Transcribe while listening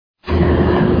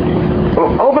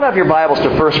Open up your Bibles to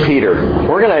 1 Peter.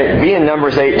 We're going to be in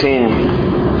Numbers 18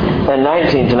 and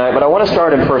 19 tonight, but I want to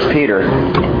start in 1 Peter.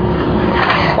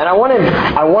 And I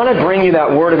want to bring you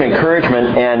that word of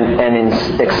encouragement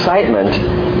and excitement.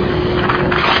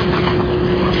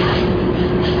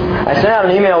 I sent out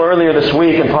an email earlier this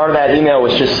week, and part of that email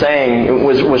was just saying, it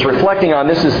was reflecting on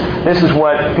this is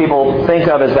what people think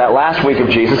of as that last week of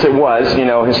Jesus. It was,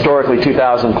 historically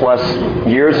 2,000 plus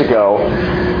years ago,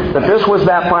 that this was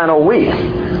that final week.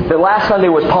 That last Sunday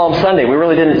was Palm Sunday. We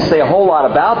really didn't say a whole lot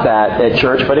about that at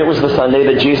church, but it was the Sunday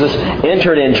that Jesus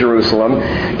entered in Jerusalem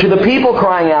to the people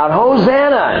crying out,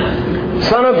 "Hosanna,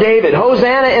 Son of David,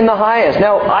 Hosanna in the highest."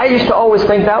 Now, I used to always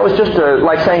think that was just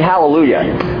like saying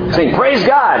hallelujah, saying praise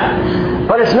God.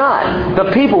 But it's not.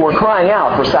 The people were crying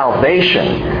out for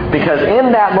salvation because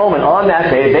in that moment, on that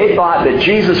day, they thought that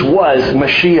Jesus was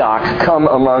Mashiach come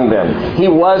among them. He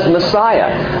was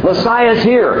Messiah. Messiah's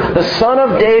here, the Son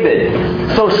of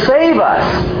David. So save us.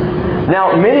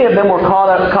 Now, many of them were caught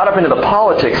up into the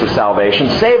politics of salvation.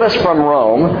 Save us from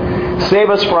Rome. Save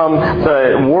us from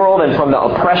the world and from the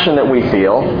oppression that we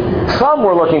feel. Some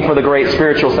were looking for the great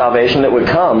spiritual salvation that would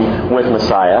come with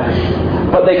Messiah.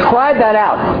 But they cried that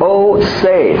out, "Oh,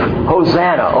 save!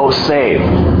 Hosanna, oh, save!"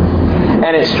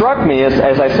 And it struck me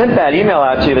as I sent that email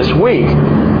out to you this week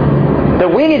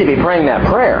that we need to be praying that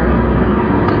prayer.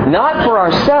 Not for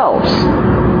ourselves,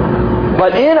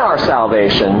 but in our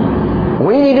salvation,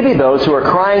 we need to be those who are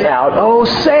crying out, "Oh,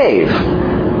 save!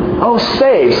 Oh,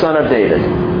 save, Son of David!"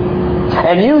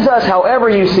 And use us however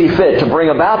you see fit to bring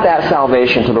about that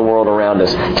salvation to the world around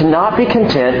us. To not be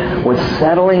content with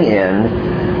settling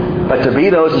in, but to be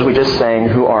those, as we just sang,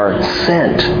 who are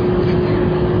sent.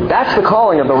 That's the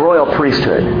calling of the royal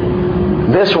priesthood.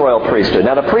 This royal priesthood.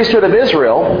 Now, the priesthood of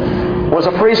Israel was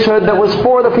a priesthood that was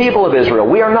for the people of Israel.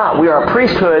 We are not. We are a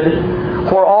priesthood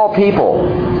for all people.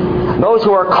 Those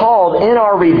who are called in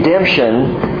our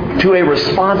redemption to a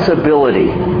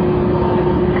responsibility.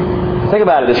 Think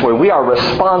about it this way. We are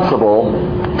responsible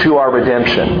to our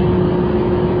redemption.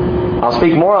 I'll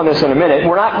speak more on this in a minute.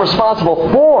 We're not responsible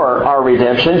for our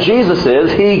redemption. Jesus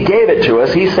is. He gave it to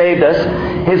us. He saved us.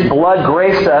 His blood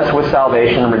graced us with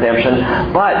salvation and redemption.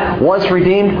 But once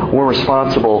redeemed, we're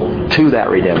responsible to that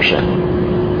redemption.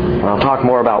 And I'll talk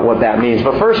more about what that means.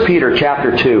 But 1 Peter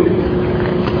chapter 2,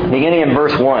 beginning in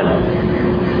verse 1.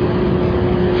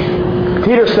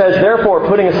 Peter says, "Therefore,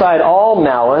 putting aside all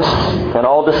malice and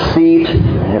all deceit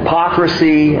and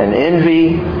hypocrisy and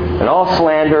envy and all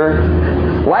slander,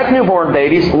 like newborn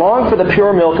babies, long for the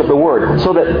pure milk of the Word,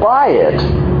 so that by it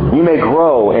you may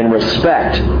grow in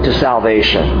respect to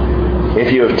salvation,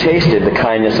 if you have tasted the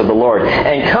kindness of the Lord,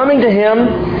 and coming to Him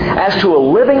as to a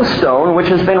living stone, which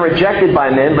has been rejected by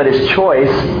men, but is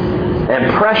choice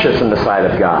and precious in the sight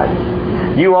of God.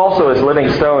 You also, as living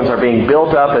stones, are being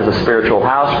built up as a spiritual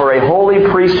house for a holy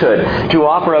priesthood to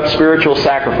offer up spiritual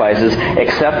sacrifices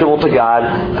acceptable to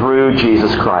God through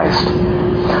Jesus Christ.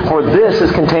 For this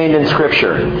is contained in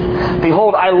Scripture.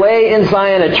 Behold, I lay in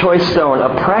Zion a choice stone, a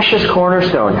precious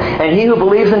cornerstone, and he who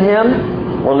believes in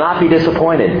Him will not be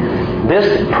disappointed. This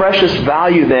precious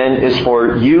value, then, is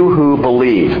for you who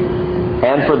believe,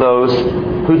 and for those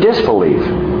who disbelieve.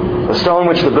 The stone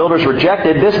which the builders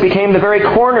rejected, this became the very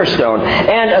cornerstone,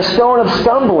 and a stone of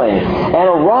stumbling, and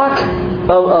a rock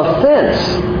of offense.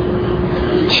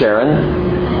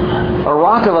 Sharon, a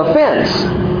rock of offense.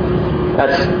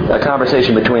 That's a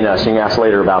conversation between us. You can ask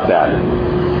later about that.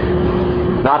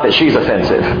 Not that she's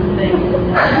offensive.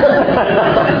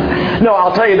 No,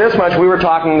 I'll tell you this much. We were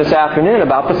talking this afternoon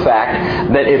about the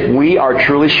fact that if we are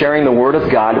truly sharing the Word of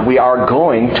God, we are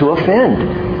going to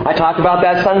offend. I talked about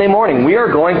that Sunday morning. We are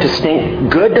going to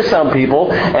stink good to some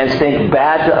people and stink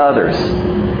bad to others.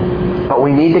 But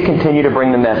we need to continue to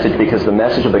bring the message because the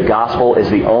message of the gospel is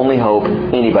the only hope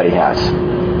anybody has.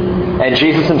 And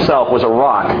Jesus Himself was a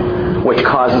rock which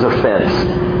causes offense.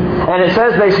 And it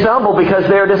says they stumble because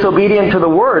they are disobedient to the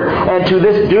Word. And to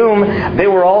this doom they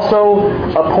were also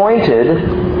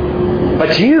appointed.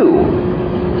 But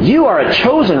you are a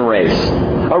chosen race,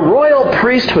 a royal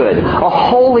priesthood, a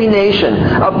holy nation,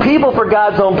 a people for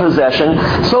God's own possession,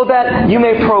 so that you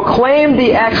may proclaim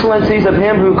the excellencies of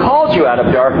Him who called you out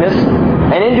of darkness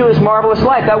and into His marvelous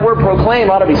light. That word proclaim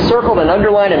ought to be circled and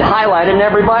underlined and highlighted in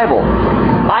every Bible.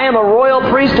 I am a royal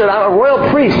priesthood. I'm a royal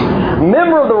priest,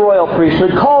 member of the royal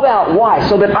priesthood, called out. Why?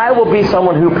 So that I will be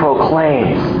someone who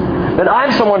proclaims. That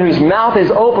I'm someone whose mouth is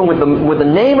open with the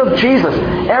name of Jesus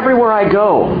everywhere I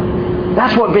go.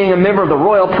 That's what being a member of the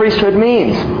royal priesthood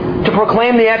means. To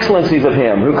proclaim the excellencies of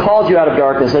Him who called you out of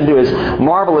darkness into His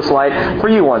marvelous light. For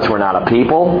you once were not a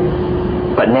people,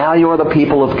 But now you are the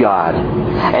people of God,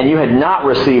 and you had not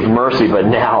received mercy, but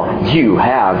now you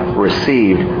have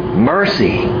received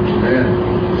mercy. Amen.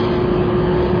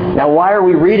 Now, why are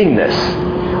we reading this?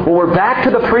 Well, we're back to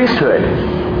the priesthood.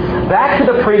 Back to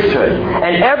the priesthood.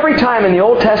 And every time in the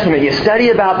Old Testament you study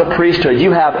about the priesthood,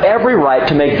 you have every right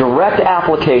to make direct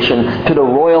application to the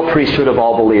royal priesthood of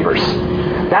all believers.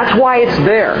 That's why it's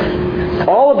there.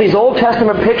 All of these Old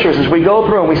Testament pictures, as we go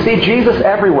through and we see Jesus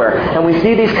everywhere, and we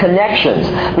see these connections.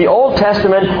 The Old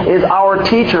Testament is our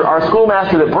teacher, our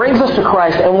schoolmaster that brings us to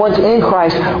Christ, and once in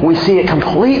Christ, we see it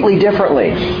completely differently.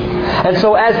 And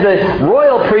so as the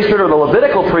royal priesthood or the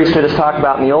Levitical priesthood is talked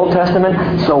about in the Old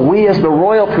Testament, so we as the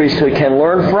royal priesthood can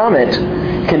learn from it,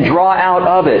 can draw out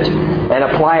of it, and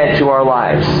apply it to our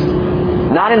lives.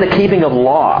 Not in the keeping of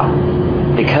law,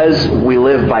 because we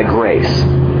live by grace,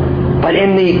 but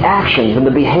in the actions and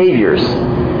the behaviors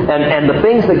and the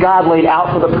things that God laid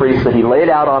out for the priests, that He laid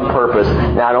out on purpose,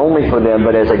 not only for them,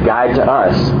 but as a guide to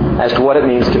us as to what it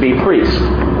means to be priests.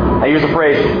 I used the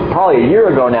phrase probably a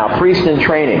year ago now, priest in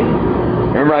training.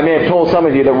 Remember, I may have told some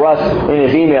of you that Russ, in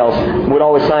his emails, would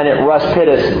always sign it Russ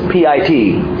Pittis,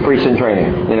 P-I-T, priest in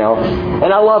training, you know.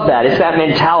 And I love that. It's that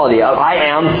mentality of I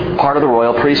am part of the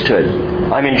royal priesthood.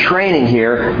 I'm in training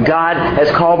here. God has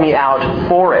called me out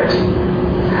for it.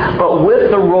 But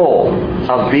with the role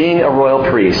of being a royal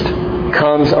priest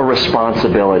comes a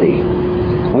responsibility.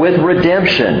 With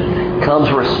redemption comes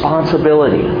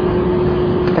responsibility.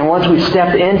 And once we've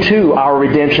stepped into our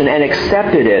redemption and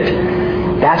accepted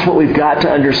it, that's what we've got to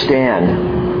understand.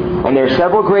 And there are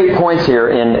several great points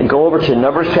here go over to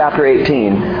Numbers chapter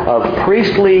 18 of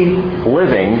priestly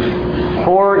living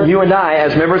for you and I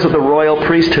as members of the royal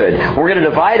priesthood. We're going to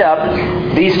divide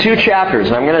up these two chapters.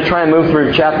 And I'm going to try and move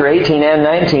through chapter 18 and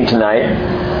 19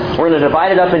 tonight. We're going to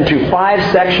divide it up into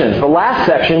 5 sections. The last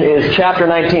section is chapter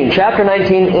 19. Chapter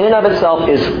 19 in and of itself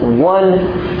is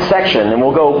one section, and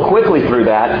we'll go quickly through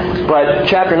that. But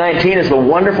chapter 19 is the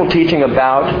wonderful teaching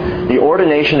about the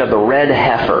ordination of the red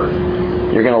heifer.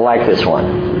 You're going to like this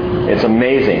one. It's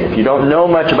amazing. If you don't know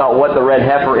much about what the red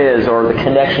heifer is or the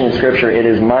connection in Scripture, it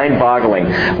is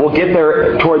mind-boggling. We'll get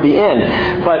there toward the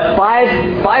end. But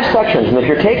five sections. And if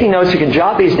you're taking notes, you can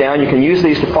jot these down. You can use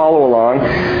these to follow along.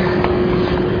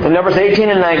 In Numbers 18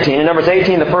 and 19. In Numbers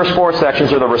 18, the first 4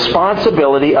 sections are the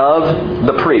responsibility of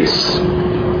the priests.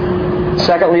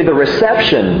 Secondly, the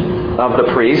reception of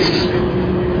the priests.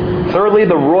 Thirdly,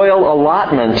 the royal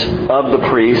allotment of the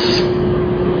priests.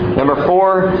 Number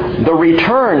 4, the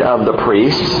return of the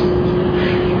priests.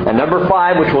 And number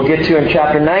 5, which we'll get to in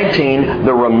chapter 19,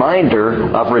 the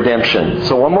reminder of redemption.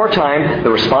 So one more time, the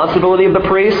responsibility of the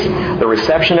priests, the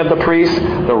reception of the priests,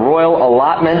 the royal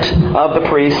allotment of the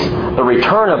priests, the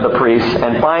return of the priests,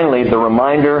 and finally, the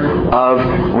reminder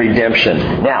of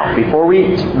redemption. Now, before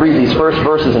we read these first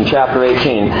verses in chapter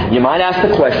 18, you might ask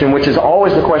the question, which is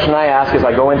always the question I ask as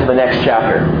I go into the next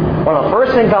chapter. One of the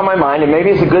first things on my mind, and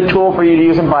maybe it's a good tool for you to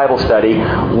use in Bible study,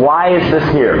 why is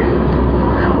this here?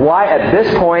 Why at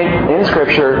this point in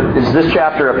Scripture does this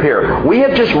chapter appear? We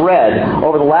have just read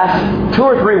over the last 2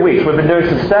 or 3 weeks, we've been doing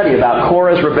some study about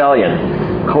Korah's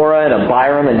rebellion. Korah and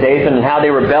Abiram and Dathan, and how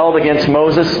they rebelled against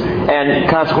Moses and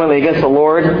consequently against the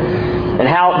Lord, and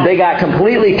how they got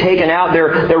completely taken out. Their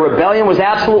rebellion was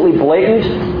absolutely blatant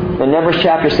in Numbers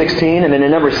chapter 16, and then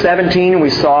in Numbers 17 we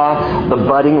saw the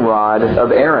budding rod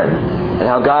of Aaron. And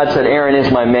how God said, Aaron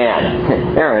is my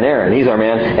man. Aaron, he's our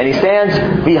man. And He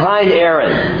stands behind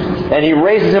Aaron. And He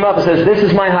raises him up and says, this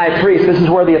is my high priest. This is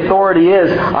where the authority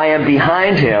is. I am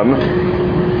behind him.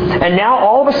 And now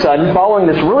all of a sudden, following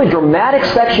this really dramatic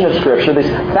section of Scripture, this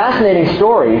fascinating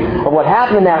story of what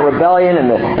happened in that rebellion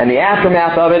and the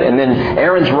aftermath of it, and then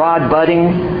Aaron's rod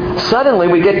budding, suddenly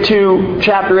we get to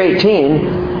chapter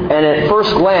 18, and at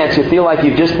first glance, you feel like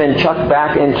you've just been chucked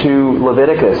back into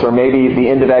Leviticus or maybe the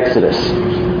end of Exodus.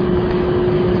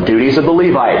 Duties of the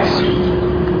Levites.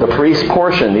 The priest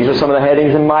portion. These are some of the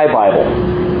headings in my Bible.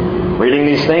 Reading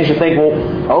these things, you think,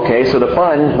 well, okay, so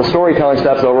the storytelling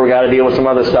stuff's over. We've got to deal with some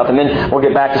other stuff, and then we'll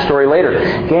get back to story later.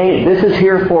 Gang, this is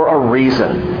here for a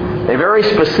reason. A very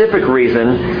specific reason,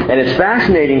 and it's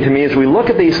fascinating to me as we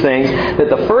look at these things that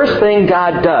the first thing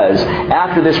God does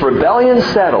after this rebellion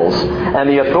settles and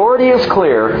the authority is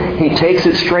clear, He takes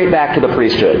it straight back to the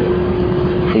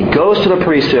priesthood. He goes to the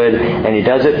priesthood, and He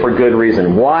does it for good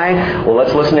reason. Why? Well,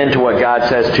 let's listen into what God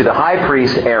says to the high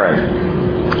priest Aaron.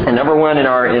 And number 1 in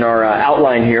our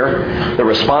outline here, the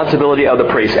responsibility of the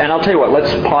priest. And I'll tell you what,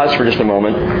 let's pause for just a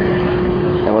moment,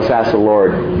 and let's ask the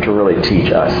Lord to really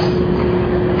teach us.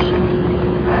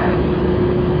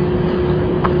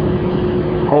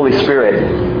 Holy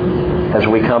Spirit, as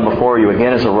we come before You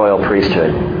again as a royal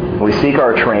priesthood, We seek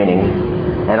our training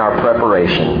and our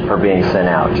preparation for being sent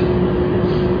out.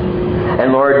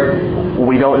 And Lord,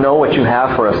 we don't know what you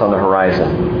have for us on the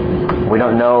horizon. We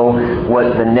don't know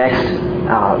what the next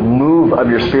move of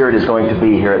your Spirit is going to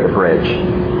be here at the bridge.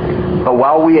 But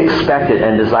while we expect it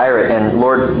and desire it, and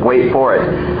Lord, wait for it,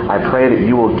 I pray that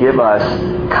you will give us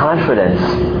confidence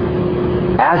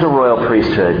as a royal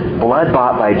priesthood,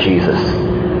 blood-bought by Jesus,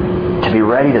 to be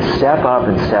ready to step up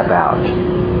and step out.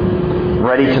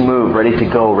 Ready to move, ready to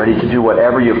go, ready to do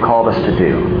whatever you've called us to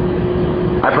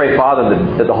do. I pray, Father,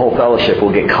 that the whole fellowship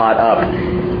will get caught up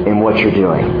in what you're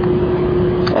doing,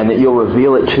 and that you'll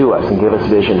reveal it to us and give us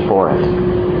vision for it.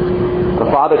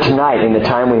 But Father, tonight, in the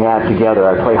time we have together,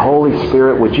 I pray, Holy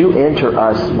Spirit, would you enter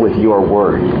us with your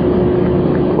word?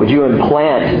 Would you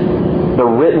implant the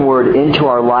written word into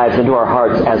our lives, into our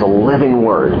hearts as a living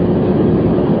word,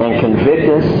 and convict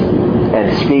us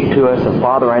and speak to us. And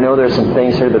Father, I know there's some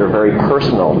things here that are very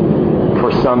personal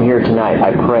for some here tonight.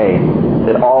 I pray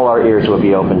that all our ears will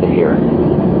be open to hear.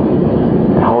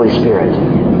 And Holy Spirit,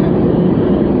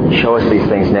 show us these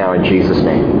things now in Jesus'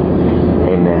 name.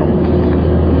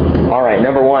 Amen. All right,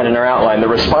 number 1 in our outline, the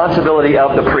responsibility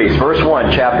of the priest. Verse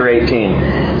 1, chapter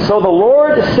 18. So the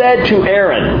Lord said to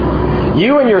Aaron,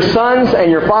 you and your sons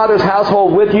and your father's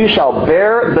household with you shall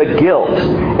bear the guilt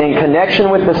in connection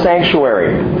with the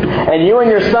sanctuary. And you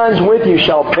and your sons with you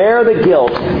shall bear the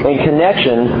guilt in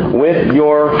connection with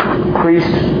your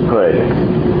priesthood.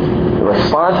 The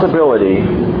responsibility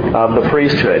of the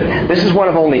priesthood. This is one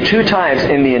of only 2 times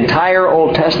in the entire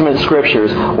Old Testament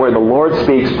Scriptures where the Lord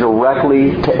speaks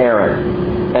directly to Aaron.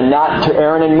 And not to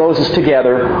Aaron and Moses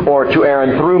together, or to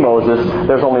Aaron through Moses.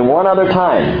 There's only one other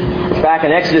time. It's back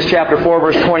in Exodus chapter 4,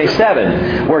 verse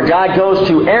 27, where God goes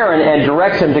to Aaron and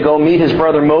directs him to go meet his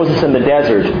brother Moses in the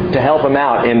desert to help him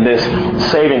out in this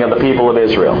saving of the people of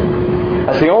Israel.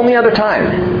 That's the only other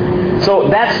time. So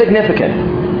that's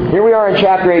significant. Here we are in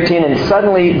chapter 18, and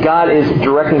suddenly God is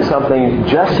directing something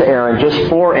just to Aaron, just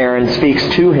for Aaron, speaks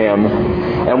to him.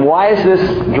 And why is this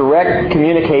direct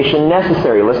communication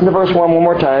necessary? Listen to verse 1 one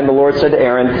more time. The Lord said to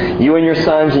Aaron, you and your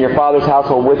sons and your father's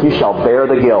household with you shall bear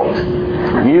the guilt.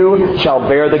 You shall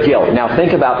bear the guilt. Now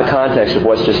think about the context of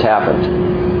what's just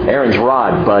happened. Aaron's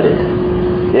rod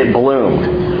budded. It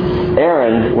bloomed.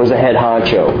 Aaron was the head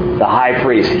honcho, the high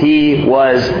priest. He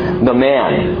was the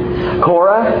man.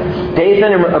 Korah,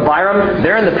 Dathan, and Abiram,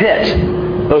 they're in the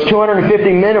pit. Those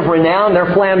 250 men of renown, they're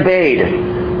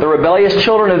flambéed. The rebellious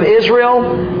children of Israel,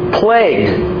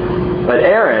 plagued. But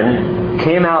Aaron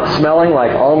came out smelling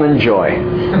like almond joy.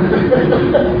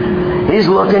 He's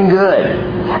looking good.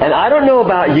 And I don't know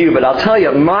about you, but I'll tell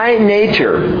you, my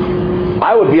nature,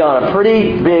 I would be on a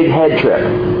pretty big head trip.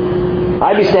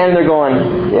 I'd be standing there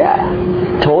going,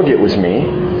 yeah, told you it was me.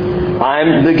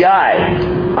 I'm the guy.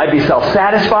 I'd be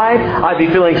self-satisfied. I'd be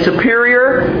feeling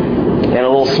superior and a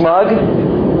little smug.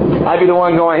 I'd be the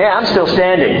one going, yeah, I'm still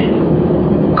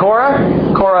standing.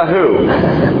 Korah? Korah who?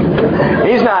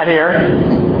 He's not here.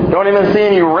 Don't even see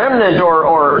any remnant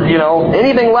or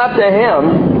anything left of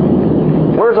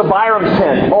him. Where's Abiram's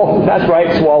tent? Oh, that's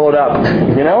right, swallowed up. I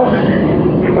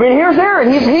mean, here's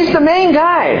Aaron. He's the main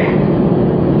guy.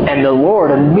 And the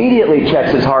Lord immediately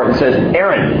checks his heart and says,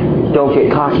 Aaron, don't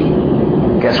get cocky.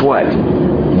 Guess what?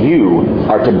 You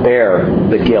are to bear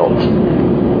the guilt.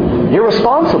 You're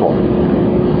responsible.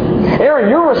 Aaron,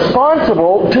 you're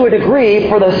responsible to a degree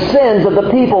for the sins of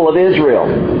the people of Israel.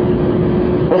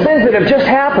 The sins that have just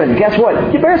happened. Guess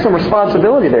what? You bear some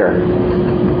responsibility there.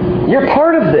 You're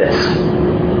part of this.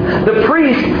 The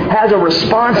priest has a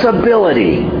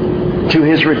responsibility to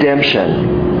his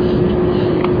redemption.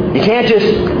 You can't just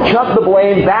chuck the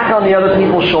blame back on the other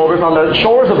people's shoulders, on the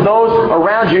shoulders of those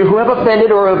around you who have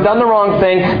offended or have done the wrong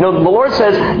thing. No, the Lord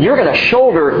says you're going to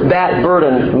shoulder that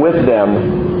burden with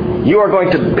them. You are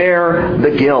going to bear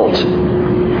the guilt.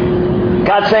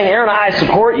 God's saying, Aaron, I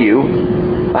support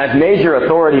you. I've made your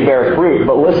authority bear fruit.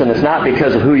 But listen, it's not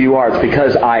because of who you are. It's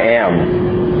because I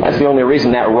am. That's the only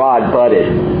reason that rod budded.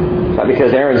 It's not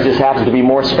because Aaron's just happens to be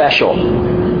more special.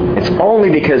 It's only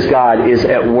because God is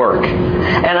at work.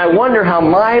 And I wonder how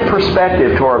my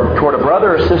perspective toward a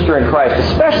brother or sister in Christ,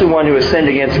 especially one who has sinned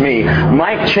against me,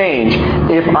 might change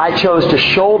if I chose to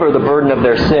shoulder the burden of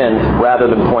their sin rather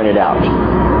than point it out.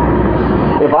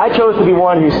 If I chose to be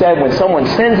one who said, when someone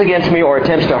sins against me or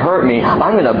attempts to hurt me,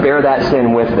 I'm going to bear that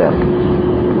sin with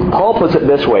them. Paul puts it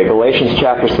this way, Galatians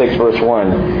chapter 6, verse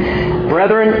 1.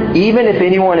 Brethren, even if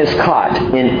anyone is caught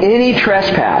in any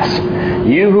trespass,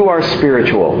 you who are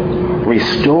spiritual,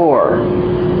 restore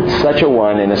such a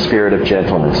one in a spirit of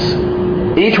gentleness.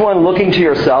 each one looking to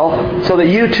yourself, so that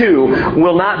you too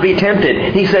will not be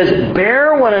tempted. He says,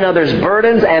 bear one another's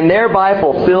burdens and thereby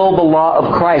fulfill the law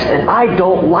of Christ. And I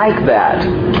don't like that.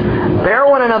 Bear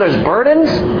one another's burdens?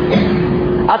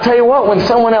 I'll tell you what, when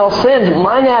someone else sins,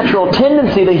 my natural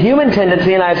tendency, the human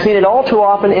tendency, and I've seen it all too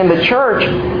often in the church,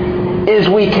 is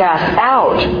we cast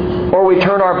out or we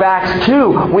turn our backs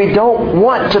to. We don't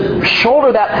want to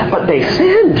shoulder that, but they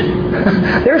sinned.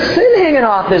 There's sin hanging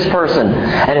off this person.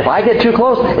 And if I get too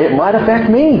close, it might affect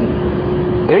me.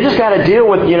 They just got to deal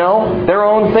with, their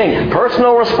own thing.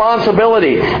 Personal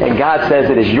responsibility. And God says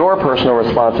it is your personal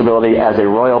responsibility as a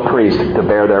royal priest to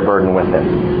bear their burden with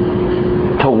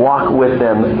them, to walk with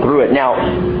them through it.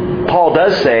 Now, Paul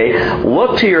does say,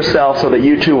 look to yourself so that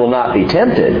you too will not be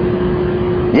tempted.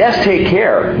 Yes, take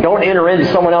care. Don't enter into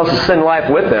someone else's sin life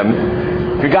with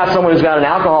them. If you've got someone who's got an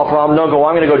alcohol problem, don't go,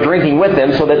 I'm going to go drinking with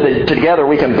them so that together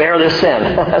we can bear this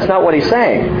sin. That's not what he's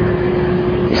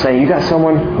saying. He's saying, you got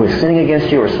someone who is sinning against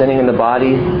you or sinning in the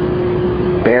body,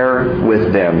 bear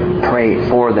with them. Pray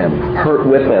for them. Hurt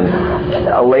with them.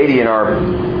 A lady in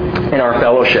our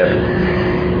fellowship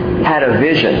had a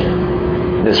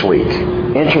vision this week.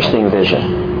 Interesting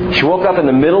vision. She woke up in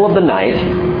the middle of the night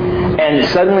and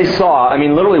suddenly saw,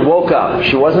 literally woke up.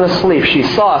 She wasn't asleep. She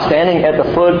saw, standing at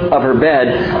the foot of her bed,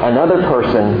 another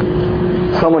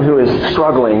person, someone who is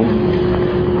struggling,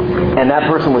 and that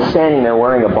person was standing there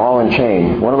wearing a ball and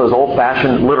chain. One of those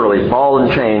old-fashioned, literally, ball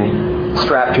and chain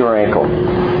strapped to her ankle.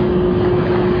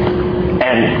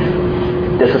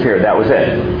 And disappeared. That was it.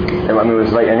 It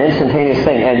was like an instantaneous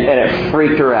thing, and it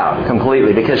freaked her out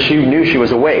completely because she knew she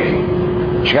was awake.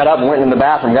 She got up and went in the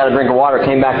bathroom, got a drink of water,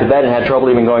 came back to bed, and had trouble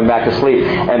even going back to sleep.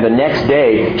 And the next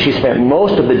day, she spent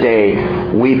most of the day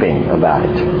weeping about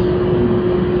it.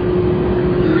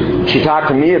 She talked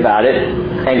to me about it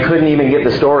and couldn't even get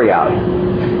the story out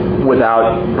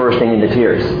without bursting into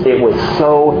tears. It was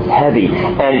so heavy.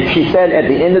 And she said at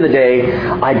the end of the day,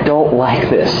 I don't like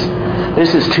this.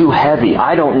 This is too heavy.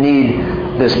 I don't need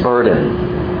this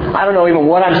burden. I don't know even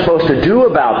what I'm supposed to do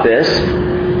about this.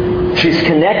 She's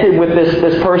connected with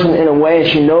this person in a way.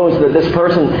 She knows that this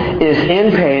person is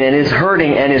in pain and is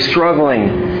hurting and is struggling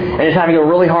and is having a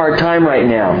really hard time right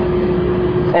now.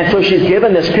 And so she's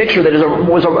given this picture that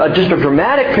was just a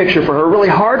dramatic picture for her, really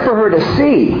hard for her to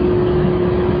see,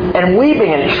 and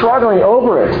weeping and struggling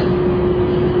over it.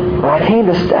 When I came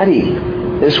to study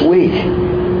this week,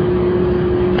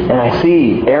 and I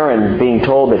see Aaron being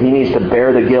told that he needs to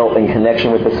bear the guilt in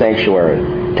connection with the sanctuary,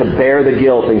 to bear the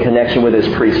guilt in connection with his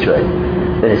priesthood,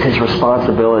 that it's his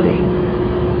responsibility.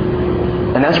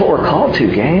 And that's what we're called to,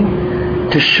 gang.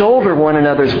 To shoulder one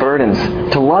another's burdens,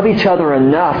 to love each other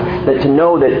enough that to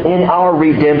know that in our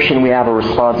redemption we have a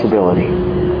responsibility.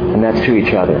 And that's to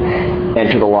each other and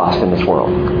to the lost in this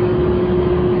world.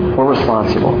 We're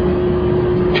responsible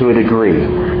to a degree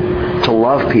to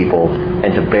love people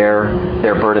and to bear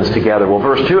their burdens together. Well,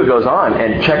 verse 2, it goes on,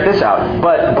 and check this out.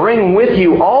 But bring with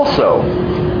you also,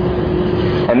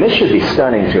 and this should be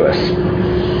stunning to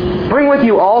us, bring with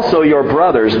you also your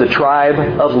brothers, the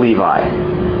tribe of Levi,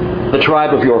 the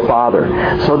tribe of your father,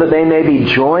 so that they may be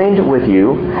joined with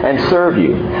you and serve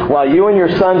you, while you and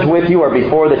your sons with you are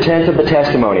before the tent of the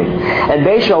testimony. And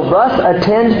they shall thus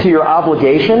attend to your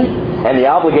obligation and the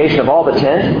obligation of all the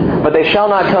tent, but they shall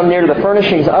not come near to the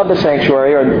furnishings of the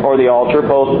sanctuary or the altar,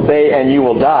 both they and you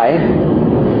will die.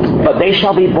 But they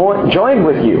shall be joined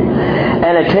with you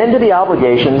and attend to the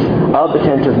obligations of the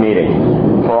tent of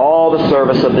meeting for all the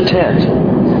service of the tent.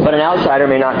 But an outsider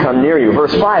may not come near you.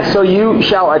 Verse 5, so you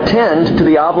shall attend to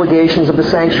the obligations of the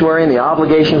sanctuary and the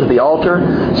obligations of the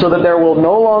altar, so that there will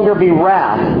no longer be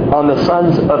wrath on the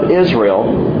sons of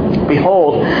Israel.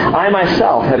 Behold, I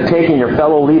myself have taken your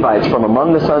fellow Levites from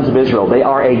among the sons of Israel. They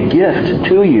are a gift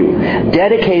to you,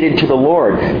 dedicated to the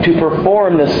Lord, to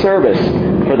perform the service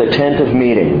for the tent of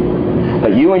meeting.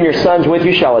 But you and your sons with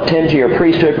you shall attend to your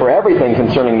priesthood for everything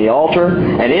concerning the altar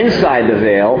and inside the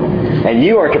veil, and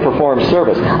you are to perform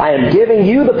service. I am giving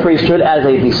you the priesthood as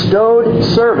a bestowed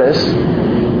service,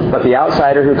 but the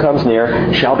outsider who comes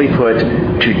near shall be put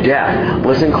to death.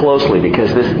 Listen closely,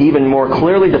 because this even more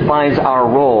clearly defines our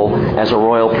role as a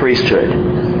royal priesthood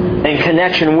in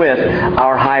connection with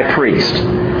our high priest.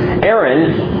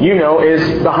 Aaron,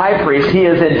 is the high priest. He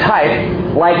is in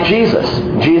type like Jesus.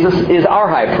 Jesus is our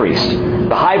high priest.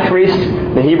 The high priest,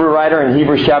 the Hebrew writer in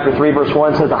Hebrews chapter 3, verse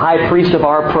 1 says, the high priest of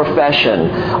our profession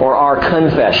or our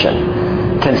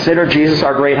confession. Consider Jesus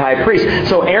our great high priest.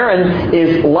 So Aaron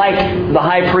is like the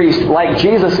high priest, like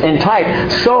Jesus in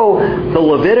type. So the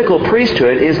Levitical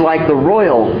priesthood is like the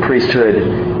royal priesthood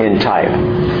in type.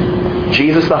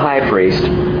 Jesus the high priest,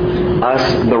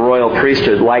 us the royal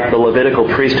priesthood, like the Levitical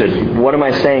priesthood. What am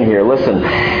I saying here? Listen,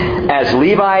 as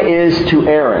Levi is to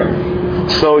Aaron,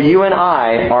 so you and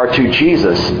I are to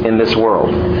Jesus in this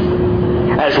world.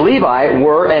 As Levi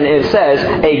were, and it says,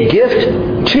 a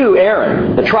gift to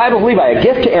Aaron. The tribe of Levi, a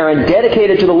gift to Aaron,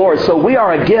 dedicated to the Lord. So we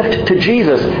are a gift to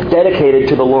Jesus, dedicated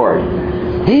to the Lord.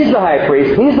 He's the high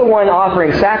priest. He's the one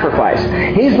offering sacrifice.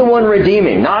 He's the one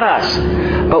redeeming, not us.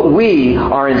 But we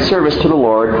are in service to the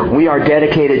Lord. We are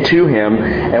dedicated to Him.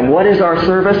 And what is our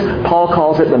service? Paul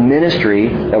calls it the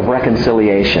ministry of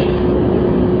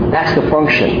reconciliation. That's the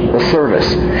function, the service.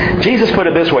 Jesus put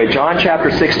it this way, John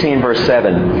chapter 16, verse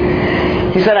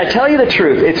 7. He said, I tell you the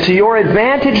truth, it's to your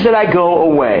advantage that I go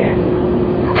away.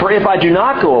 For if I do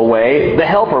not go away, the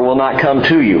Helper will not come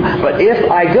to you. But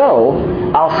if I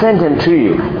go, I'll send Him to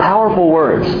you. Powerful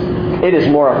words. It is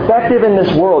more effective in this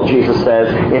world, Jesus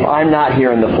says, if I'm not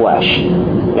here in the flesh.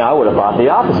 Now, I would have thought the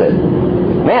opposite.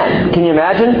 Man, can you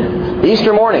imagine?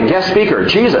 Easter morning, guest speaker,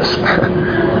 Jesus.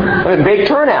 A big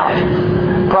turnout.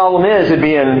 Problem is, it'd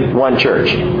be in one church,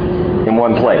 in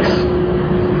one place.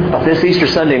 But this Easter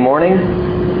Sunday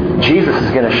morning, Jesus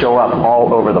is going to show up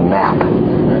all over the map.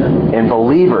 And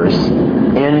believers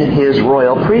in His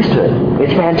royal priesthood.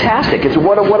 It's fantastic. It's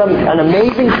what an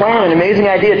amazing plan, an amazing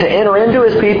idea to enter into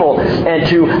His people and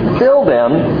to fill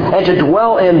them and to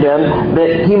dwell in them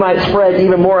that He might spread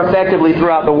even more effectively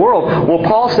throughout the world. Well,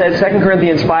 Paul said, 2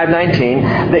 Corinthians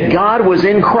 5:19, that God was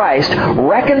in Christ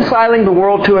reconciling the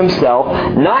world to Himself,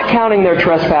 not counting their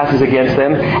trespasses against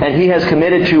them, and He has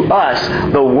committed to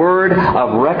us the word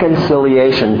of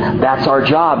reconciliation. That's our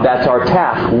job. That's our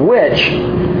task,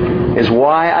 which is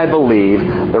why I believe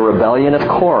the rebellion of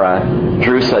Korah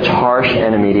drew such harsh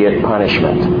and immediate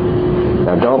punishment.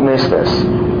 Now don't miss this.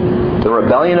 The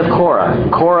rebellion of Korah,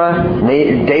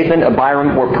 Dathan, and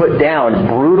Abiram were put down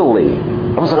brutally.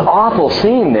 It was an awful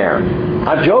scene there.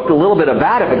 I've joked a little bit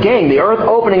about it, but gang, the earth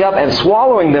opening up and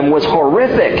swallowing them was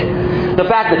horrific. The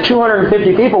fact that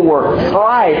 250 people were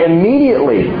fried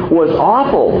immediately was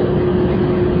awful.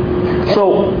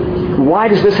 So, why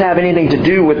does this have anything to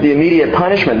do with the immediate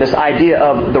punishment, this idea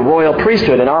of the royal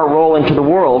priesthood and our role into the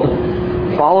world?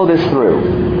 Follow this through.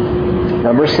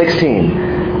 Number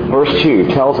 16, verse 2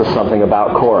 tells us something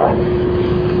about Korah.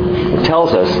 It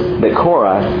tells us that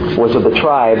Korah was of the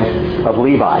tribe of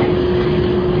Levi.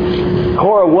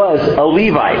 Korah was a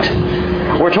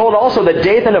Levite. We're told also that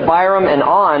Dathan, Abiram, and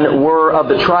On were of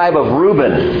the tribe of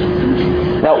Reuben.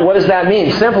 Now, what does that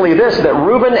mean? Simply this, that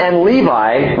Reuben and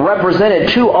Levi represented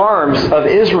two arms of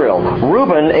Israel.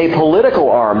 Reuben, a political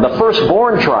arm, the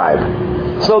firstborn tribe.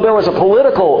 So there was a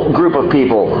political group of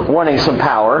people wanting some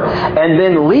power. And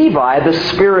then Levi, the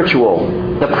spiritual,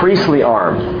 the priestly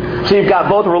arm. So you've got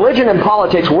both religion and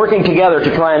politics working together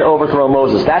to try and overthrow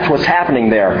Moses. That's what's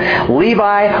happening there.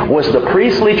 Levi was the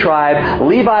priestly tribe.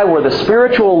 Levi were the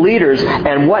spiritual leaders.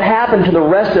 And what happened to the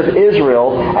rest of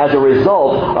Israel as a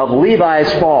result of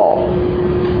Levi's fall?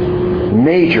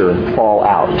 Major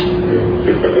fallout.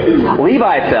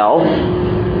 Levi fell.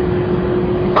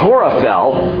 Korah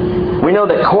fell. We know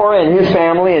that Korah and his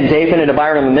family and Dathan and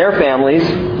Abiram and their families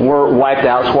were wiped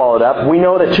out, swallowed up. We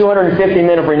know that 250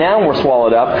 men of renown were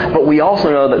swallowed up, but we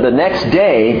also know that the next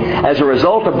day, as a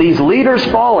result of these leaders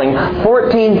falling,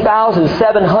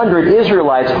 14,700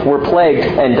 Israelites were plagued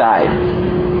and died.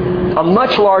 A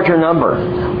much larger number.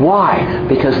 Why?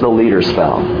 Because the leaders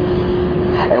fell.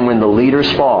 And when the leaders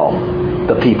fall,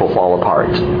 the people fall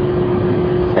apart.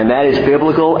 And that is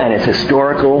biblical, and it's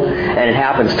historical, and it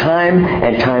happens time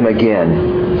and time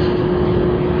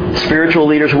again. Spiritual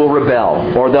leaders will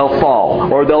rebel, or they'll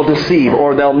fall, or they'll deceive,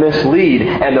 or they'll mislead,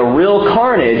 and the real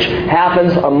carnage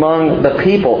happens among the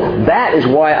people. That is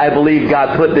why I believe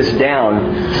God put this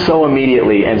down so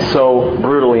immediately and so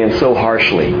brutally and so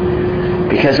harshly.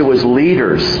 Because it was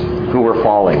leaders who were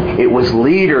falling. It was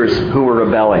leaders who were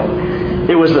rebelling.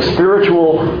 It was the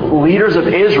spiritual leaders of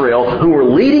Israel who were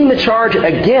leading the charge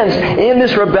against in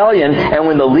this rebellion, and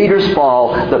when the leaders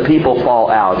fall, the people fall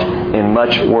out in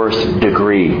much worse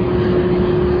degree.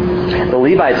 The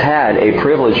Levites had a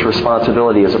privileged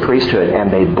responsibility as a priesthood,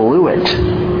 and they blew it.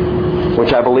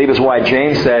 Which I believe is why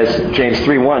James says, James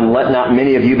 3:1, let not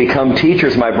many of you become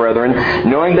teachers, my brethren,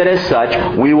 knowing that as such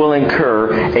we will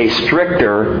incur a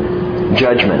stricter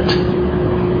judgment.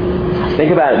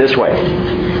 Think about it this way.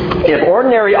 If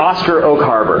ordinary Oscar Oak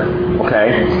Harbor,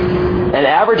 and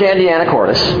average Andy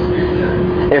Anacortes,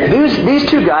 if these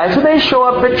two guys, so they show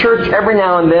up at church every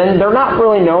now and then, they're not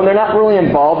really known, they're not really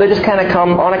involved, they just kind of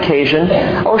come on occasion.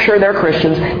 Oh, sure, they're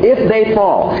Christians. If they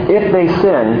fall, if they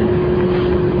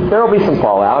sin, there will be some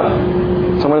fallout.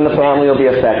 Someone in the family will be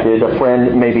affected. A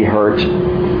friend may be hurt.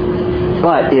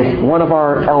 But if one of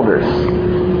our elders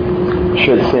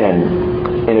should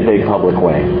sin in a big public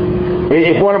way,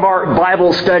 if one of our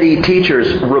Bible study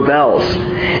teachers rebels,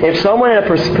 if someone in a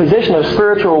position of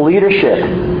spiritual leadership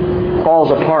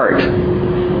falls apart,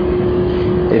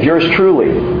 if yours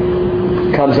truly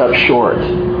comes up short,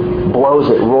 blows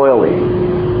it royally,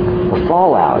 the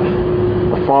fallout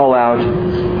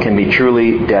can be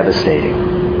truly devastating.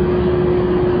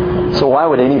 So why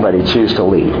would anybody choose to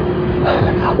lead?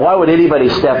 Why would anybody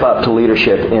step up to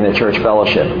leadership in a church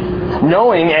fellowship?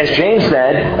 Knowing, as James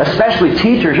said, especially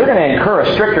teachers, you're going to incur a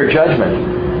stricter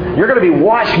judgment. You're going to be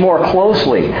watched more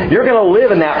closely. You're going to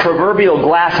live in that proverbial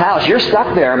glass house. You're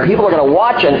stuck there, and people are going to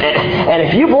watch. And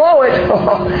if you blow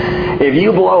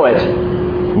it,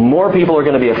 more people are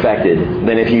going to be affected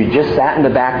than if you just sat in the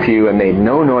back pew and made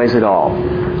no noise at all.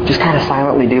 Just kind of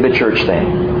silently do the church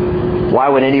thing. Why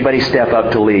would anybody step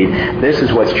up to lead? This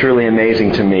is what's truly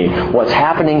amazing to me. What's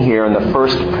happening here in the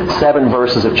first 7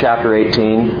 verses of chapter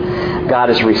 18, God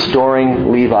is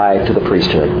restoring Levi to the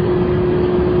priesthood.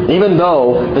 Even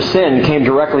though the sin came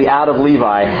directly out of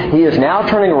Levi, he is now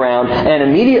turning around, and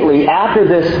immediately after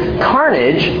this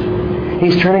carnage,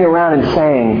 he's turning around and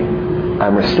saying,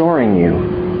 I'm restoring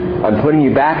you. I'm putting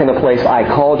you back in the place I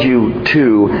called you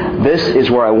to. This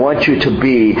is where I want you to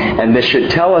be. And this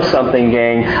should tell us something,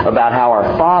 gang, about how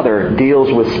our Father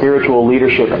deals with spiritual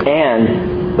leadership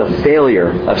and the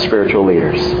failure of spiritual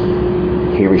leaders.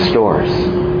 He restores.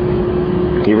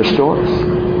 He restores.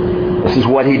 This is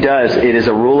what He does. It is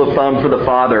a rule of thumb for the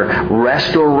Father.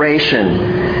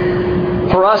 Restoration.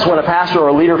 For us, when a pastor or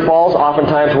a leader falls,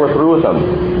 oftentimes we're through with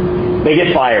them. They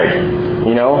get fired.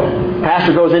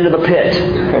 Pastor goes into the pit.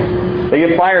 They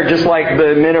get fired just like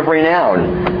the men of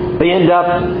renown. They end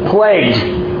up plagued.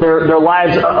 Their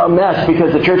lives a mess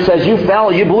because the church says, you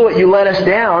fell, you blew it, you let us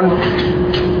down.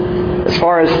 As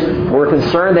far as we're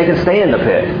concerned, they can stay in the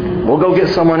pit. We'll go get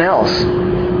someone else.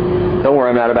 Don't worry,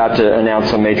 I'm not about to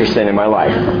announce some major sin in my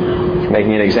life.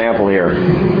 Making an example here.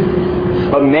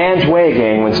 But man's way,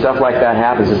 gang, when stuff like that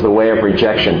happens, is the way of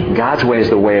rejection. God's way is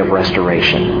the way of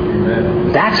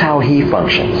restoration. That's how He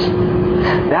functions.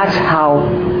 That's how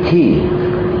He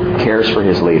cares for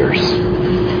His leaders.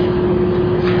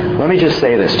 Let me just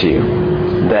say this to you,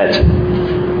 that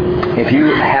if you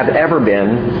have ever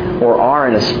been or are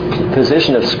in a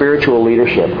position of spiritual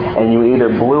leadership and you either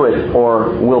blew it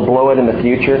or will blow it in the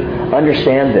future,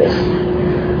 understand this.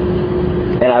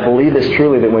 And I believe this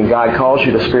truly, that when God calls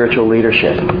you to spiritual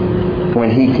leadership,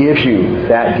 when He gives you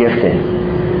that gifting,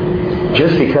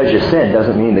 just because you sin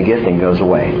doesn't mean the gifting goes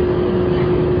away.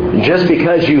 Just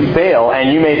because you fail,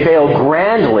 and you may fail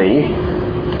grandly,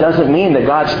 doesn't mean that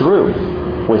God's through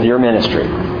with your ministry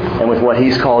and with what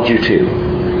He's called you to.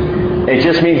 It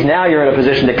just means now you're in a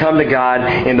position to come to God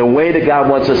in the way that God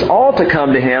wants us all to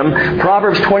come to Him.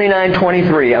 Proverbs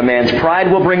 29:23, a man's pride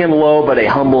will bring him low, but a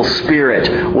humble spirit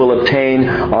will obtain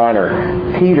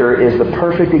honor. Peter is the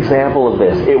perfect example of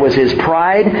this. It was his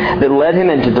pride that led him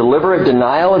into deliberate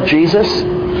denial of Jesus.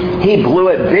 He blew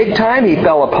it big time. He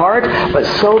fell apart. But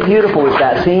so beautiful is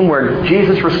that scene where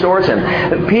Jesus restores him.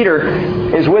 Peter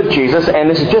is with Jesus, and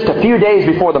this is just a few days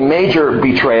before the major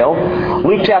betrayal.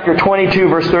 Luke chapter 22,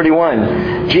 verse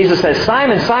 31. Jesus says,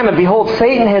 Simon, Simon, behold,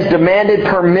 Satan has demanded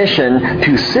permission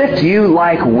to sift you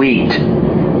like wheat.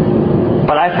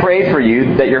 But I pray for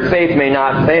you that your faith may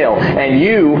not fail. And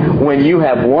you, when you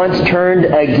have once turned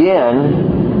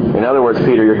again, in other words,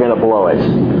 Peter, you're going to blow it.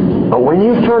 But when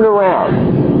you've turned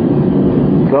around,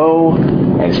 go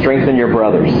and strengthen your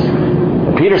brothers.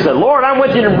 And Peter said, Lord, I'm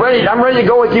with you. I'm ready to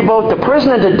go with you both to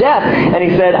prison and to death. And he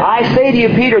said, I say to you,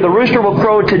 Peter, the rooster will not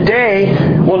crow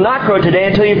today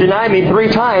until you've denied me 3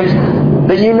 times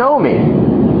that you know me.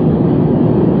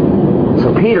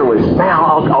 So Peter was,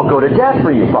 I'll go to death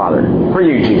for you, Father. For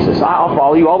you, Jesus. I'll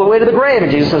follow you all the way to the grave.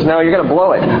 And Jesus says, no, you're going to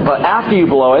blow it. But after you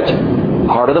blow it,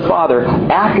 heart of the Father,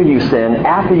 after you sin,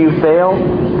 after you fail,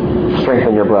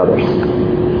 strengthen your brothers.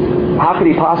 How could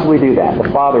He possibly do that? The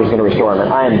Father is going to restore him.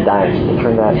 And I am dying. Can you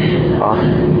turn that off?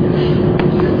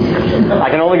 I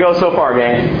can only go so far,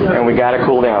 gang. And we got to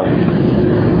cool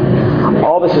down.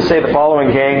 All this to say the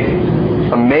following,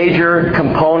 gang. A major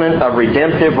component of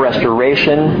redemptive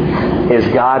restoration is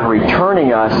God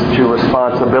returning us to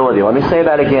responsibility. Let me say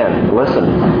that again. Listen.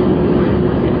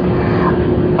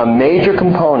 A major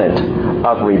component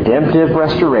of redemptive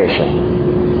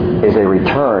restoration is a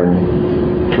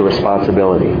return to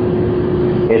responsibility.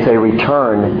 It's a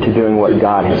return to doing what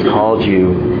God has called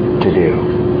you to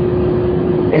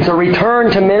do. It's a return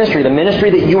to ministry, the ministry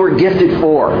that you were gifted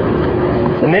for.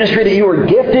 The ministry that you were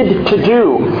gifted to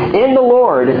do in the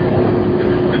Lord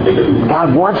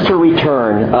God wants to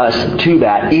return us to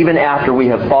that even after we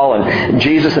have fallen.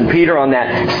 Jesus and Peter on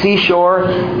that seashore,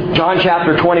 John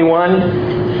chapter 21,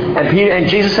 and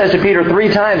Jesus says to Peter 3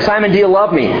 times, Simon, do you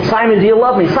love me? Simon, do you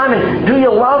love me? Simon, do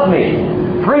you love me?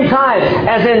 3 times,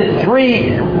 as in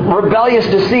 3 rebellious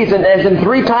deceits, and as in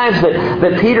 3 times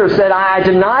that Peter said, I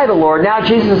deny the Lord. Now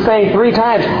Jesus is saying 3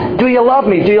 times, do you love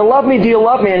me? Do you love me? Do you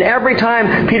love me? And every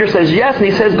time Peter says yes, and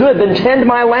he says, good, then tend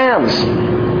my lambs.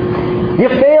 You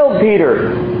failed,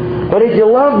 Peter. But if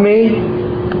you love me,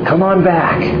 come on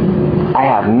back. I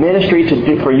have ministry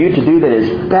for you to do that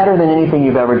is better than anything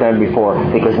you've ever done before,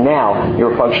 because now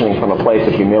you're functioning from a place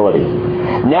of humility.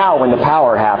 Now when the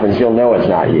power happens, you'll know it's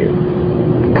not you.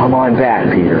 Come on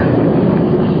back, Peter.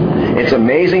 It's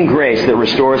amazing grace that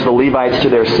restores the Levites to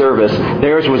their service.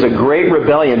 Theirs was a great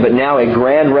rebellion, but now a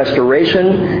grand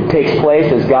restoration takes place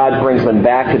as God brings them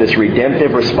back to this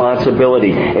redemptive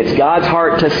responsibility. It's God's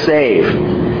heart to save,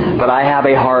 but I have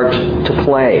a heart to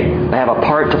play. I have a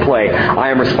part to play. I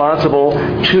am responsible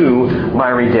to my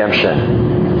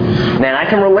redemption. Man, I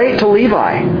can relate to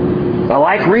Levi. I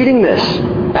like reading this.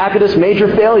 After this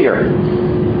major failure,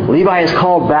 Levi is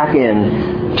called back in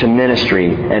to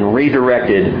ministry and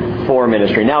redirected for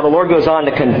ministry. Now the Lord goes on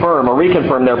to confirm or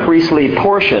reconfirm their priestly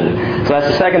portion. So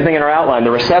that's the second thing in our outline,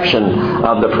 the reception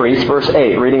of the priest. Verse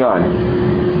 8, reading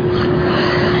on.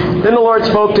 Then the Lord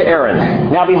spoke to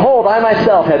Aaron, Now behold, I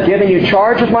myself have given you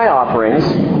charge of my offerings,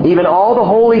 even all the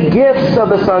holy gifts of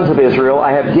the sons of Israel.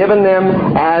 I have given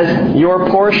them as your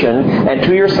portion, and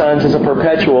to your sons as a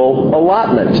perpetual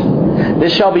allotment.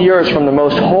 This shall be yours from the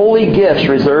most holy gifts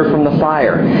reserved from the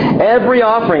fire. Every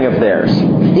offering of theirs,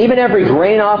 even every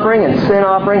grain offering and sin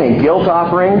offering and guilt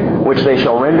offering, which they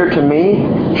shall render to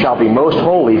me, shall be most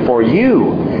holy for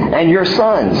you and your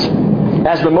sons.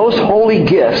 As the most holy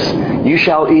gifts, you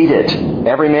shall eat it.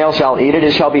 Every male shall eat it.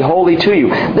 It shall be holy to you.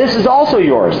 This is also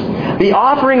yours. The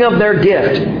offering of their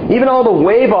gift, even all the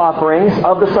wave offerings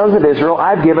of the sons of Israel,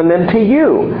 I've given them to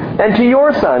you and to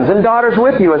your sons and daughters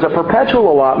with you as a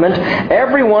perpetual allotment.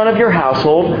 Every one of your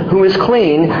household who is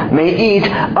clean may eat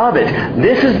of it.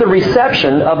 This is the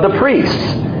reception of the priests.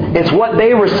 It's what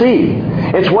they receive.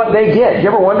 It's what they get. You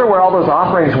ever wonder where all those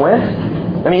offerings went?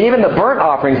 I mean, even the burnt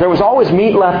offerings, there was always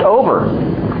meat left over.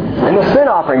 In the sin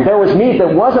offering, there was meat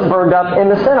that wasn't burned up in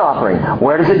the sin offering.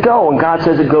 Where does it go? And God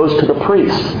says it goes to the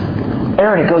priests.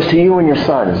 Aaron, it goes to you and your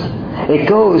sons. It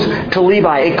goes to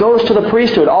Levi. It goes to the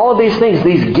priesthood. All of these things,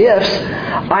 these gifts,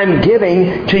 I'm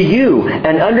giving to you.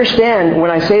 And understand, when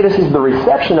I say this is the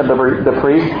reception of the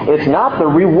priest, it's not the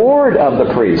reward of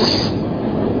the priests.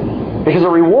 Because a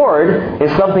reward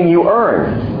is something you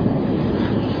earn.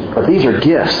 But these are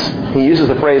gifts. He uses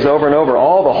the phrase over and over.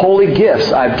 All the holy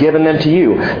gifts, I've given them to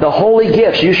you. The holy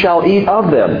gifts, you shall eat of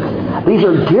them. These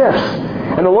are gifts.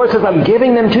 And the Lord says, I'm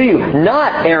giving them to you.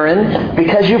 Not, Aaron,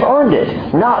 because you've earned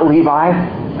it. Not,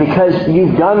 Levi, because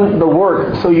you've done the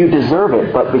work so you deserve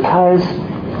it. But because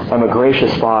I'm a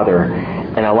gracious Father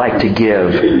and I like to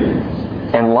give.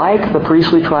 And like the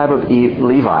priestly tribe of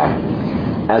Levi,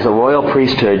 as a royal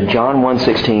priesthood, John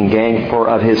 1:16, gang, for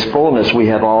of His fullness we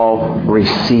have all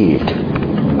received.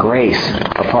 Grace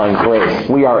upon grace.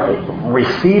 We are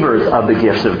receivers of the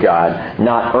gifts of God,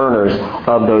 not earners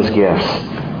of those gifts.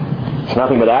 It's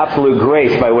nothing but absolute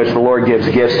grace by which the Lord gives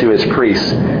gifts to His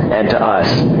priests and to us.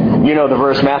 You know the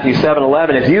verse, Matthew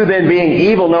 7:11. If you then, being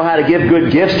evil, know how to give good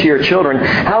gifts to your children,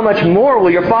 how much more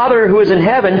will your Father who is in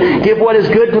heaven give what is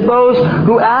good to those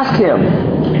who ask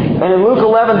Him? And in Luke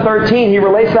 11:13, He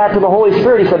relates that to the Holy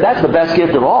Spirit. He said, that's the best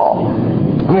gift of all.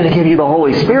 I'm going to give you the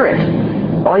Holy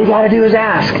Spirit. All you got to do is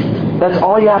ask. That's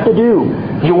all you have to do.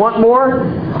 Do you want more?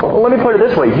 Well, let me put it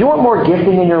this way. Do you want more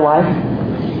gifting in your life?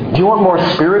 Do you want more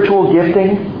spiritual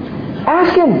gifting?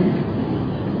 Ask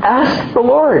Him. Ask the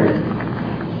Lord.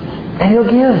 And He'll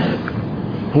give.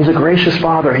 He's a gracious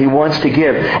Father. He wants to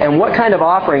give. And what kind of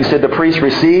offerings did the priests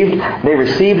receive? They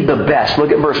received the best. Look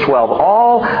at verse 12.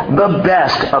 All the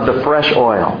best of the fresh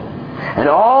oil, and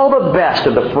all the best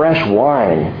of the fresh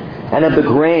wine, and of the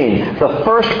grain, the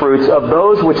first fruits of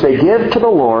those which they give to the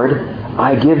Lord,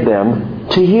 I give them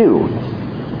to you.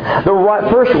 The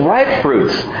first ripe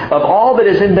fruits of all that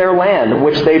is in their land,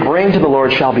 which they bring to the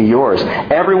Lord, shall be yours.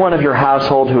 Every one of your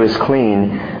household who is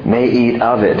clean may eat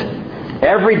of it.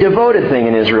 Every devoted thing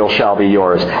in Israel shall be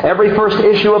yours. Every first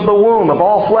issue of the womb of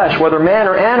all flesh, whether man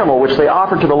or animal, which they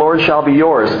offer to the Lord, shall be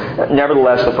yours.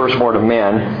 Nevertheless, the firstborn of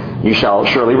man you shall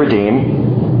surely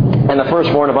redeem. And the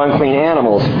firstborn of unclean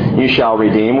animals you shall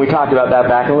redeem. We talked about that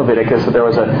back in Leviticus, that there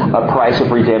was a price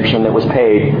of redemption that was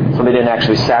paid. So they didn't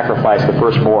actually sacrifice the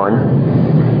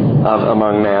firstborn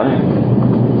among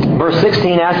men. Verse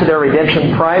 16, as to their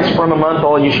redemption price, from a month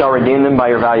old you shall redeem them by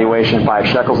your valuation, 5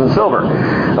 shekels in silver,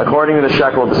 according to the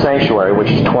shekel of the sanctuary,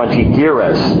 which is 20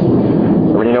 gerahs.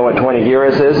 Everybody know what 20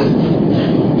 gerahs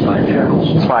is? 5 shekels.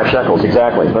 It's 5 shekels,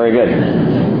 exactly. Very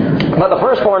good. But the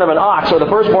firstborn of an ox, or the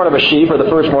firstborn of a sheep, or the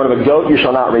firstborn of a goat, you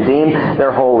shall not redeem.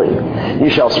 They're holy. You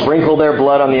shall sprinkle their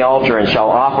blood on the altar, and shall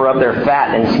offer up their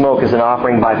fat and smoke as an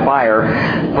offering by fire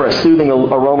for a soothing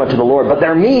aroma to the Lord. But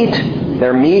their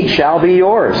meat shall be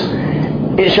yours.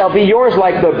 It shall be yours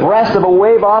like the breast of a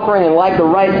wave offering and like the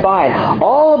right thigh.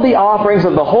 All of the offerings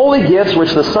of the holy gifts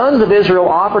which the sons of Israel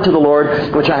offer to the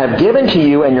Lord, which I have given to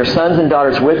you and your sons and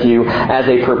daughters with you as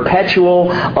a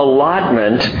perpetual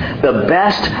allotment, the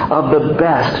best of the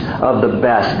best of the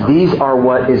best. These are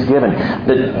what is given.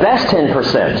 The best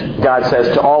 10%, God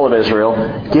says to all of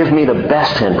Israel, give me the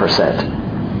best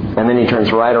 10%. And then he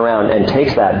turns right around and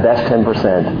takes that best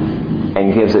 10%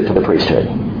 and gives it to the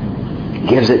priesthood.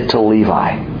 Gives it to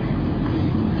Levi.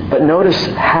 But notice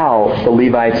how the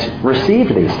Levites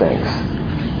received these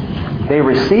things. They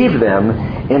received them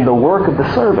in the work of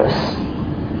the service.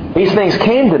 These things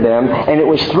came to them, and it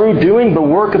was through doing the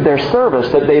work of their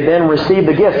service that they then received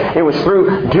the gifts. It was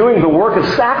through doing the work of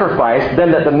sacrifice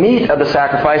then that the meat of the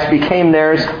sacrifice became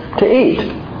theirs to eat.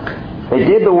 They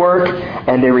did the work,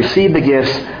 and they received the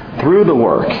gifts through the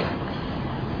work.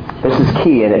 This is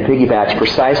key, and it piggybacks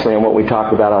precisely on what we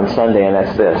talked about on Sunday, and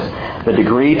that's this. The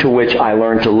degree to which I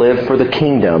learn to live for the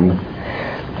kingdom,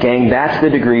 gang, that's the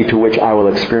degree to which I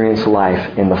will experience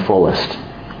life in the fullest.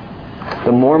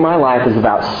 The more my life is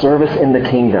about service in the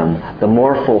kingdom, the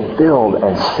more fulfilled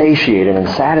and satiated and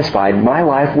satisfied my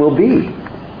life will be.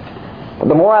 But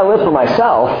the more I live for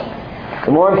myself,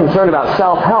 the more I'm concerned about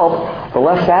self-help, the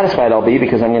less satisfied I'll be,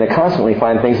 because I'm going to constantly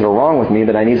find things that are wrong with me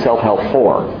that I need self-help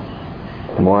for.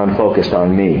 The more I'm focused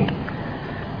on me.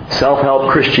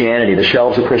 Self-help Christianity. The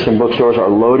shelves of Christian bookstores are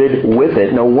loaded with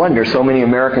it. No wonder so many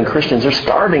American Christians are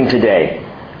starving today.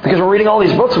 Because we're reading all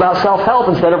these books about self-help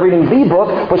instead of reading the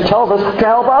book which tells us to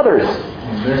help others.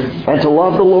 And to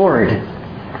love the Lord.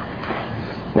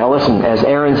 Now listen, as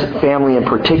Aaron's family in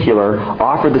particular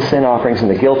offered the sin offerings and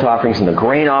the guilt offerings and the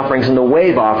grain offerings and the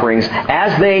wave offerings,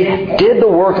 as they did the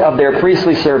work of their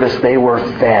priestly service, they were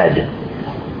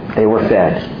fed. They were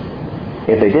fed.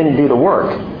 If they didn't do the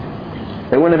work,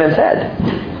 they wouldn't have been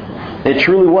fed. It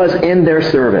truly was in their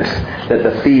service that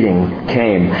the feeding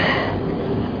came.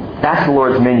 That's the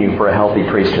Lord's menu for a healthy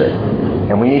priesthood.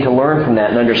 And we need to learn from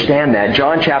that and understand that.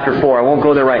 John chapter 4, I won't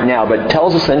go there right now, but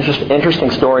tells us an interesting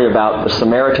story about the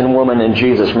Samaritan woman and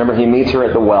Jesus. Remember, he meets her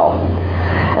at the well.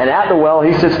 And at the well,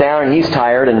 he sits down and he's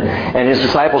tired, and his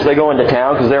disciples, they go into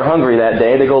town because they're hungry that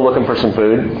day. They go looking for some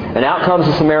food. And out comes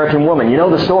the Samaritan woman. You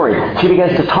know the story. She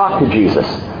begins to talk to Jesus.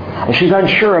 And she's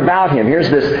unsure about him. Here's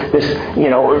this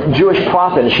Jewish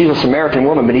prophet, and she's a Samaritan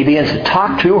woman, but he begins to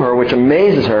talk to her, which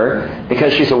amazes her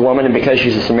because she's a woman and because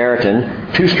she's a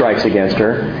Samaritan. 2 strikes against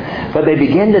her. But they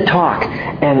begin to talk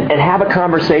and have a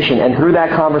conversation, and through that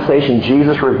conversation,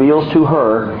 Jesus reveals to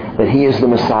her that he is the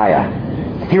Messiah.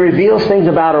 He reveals things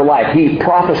about her life. He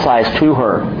prophesies to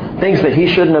her. Things that he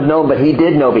shouldn't have known, but he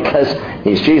did know because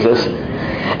he's Jesus.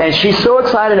 And she's so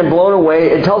excited and blown away.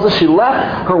 It tells us she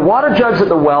left her water jugs at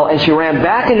the well and she ran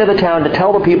back into the town to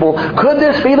tell the people, could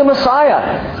this be the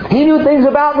Messiah? He knew things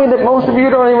about me that most of you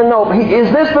don't even know.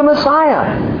 Is this the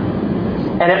Messiah?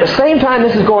 And at the same time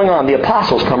this is going on, the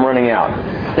apostles come running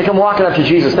out. They come walking up to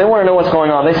Jesus. They want to know what's going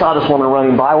on. They saw this woman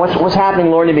running by. What's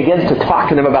happening, Lord? And he begins to talk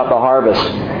to them about the harvest.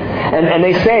 And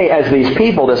they say, as these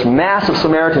people, this mass of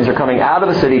Samaritans are coming out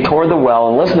of the city toward the well,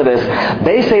 and listen to this,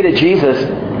 they say to Jesus,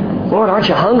 Lord, aren't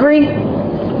you hungry?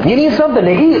 You need something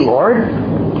to eat, Lord.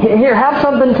 Here, have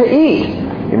something to eat.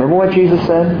 You remember what Jesus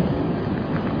said?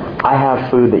 I have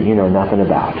food that you know nothing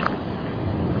about.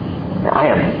 I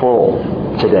am full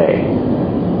today.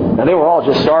 Now, they were all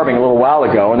just starving a little while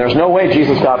ago, and there's no way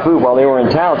Jesus got food while they were in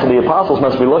town, so the apostles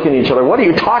must be looking at each other. What are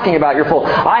you talking about? You're full.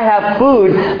 I have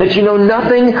food that you know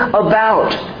nothing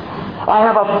about. I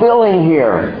have a filling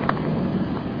here.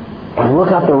 And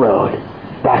look up the road.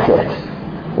 That's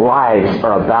it. Lives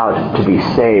are about to be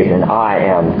saved, and I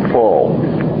am full.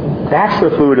 That's the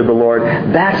food of the Lord.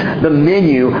 That's the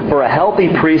menu for a healthy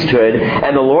priesthood.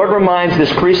 And the Lord reminds this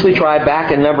priestly tribe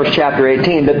back in Numbers chapter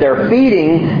 18 that their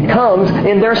feeding comes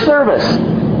in their service.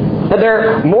 That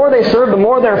the more they serve, the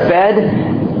more they're fed,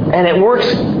 and it works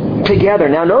together.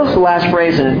 Now notice the last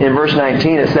phrase in verse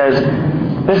 19. It says,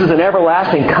 this is an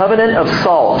everlasting covenant of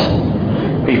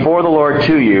salt before the Lord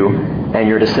to you and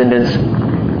your descendants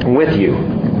with you.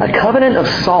 A covenant of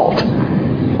salt.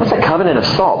 What's a covenant of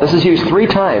salt? This is used 3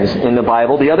 times in the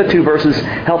Bible. The other 2 verses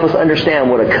help us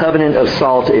understand what a covenant of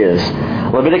salt is.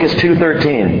 Leviticus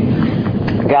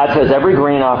 2:13. God says, every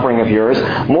grain offering of yours,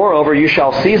 moreover, you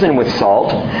shall season with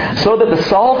salt, so that the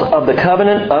salt of the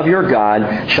covenant of your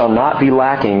God shall not be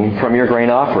lacking from your grain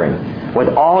offering. With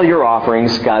all your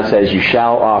offerings, God says, you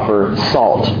shall offer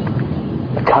salt.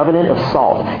 The covenant of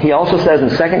salt. He also says in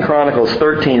 2 Chronicles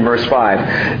 13, verse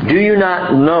 5, do you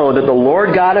not know that the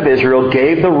Lord God of Israel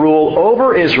gave the rule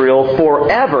over Israel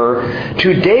forever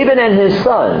to David and his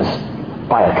sons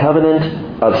by a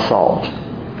covenant of salt?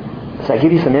 Does that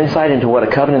give you some insight into what a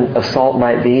covenant of salt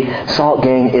might be? Salt,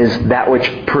 gang, is that which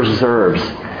preserves.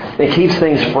 It keeps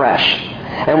things fresh.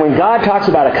 And when God talks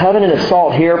about a covenant of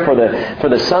salt here for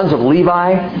the sons of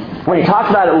Levi, when He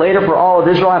talks about it later for all of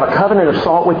Israel, I have a covenant of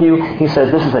salt with you, He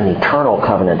says this is an eternal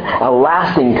covenant, a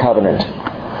lasting covenant.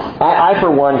 I for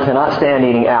one, cannot stand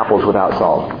eating apples without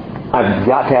salt. I've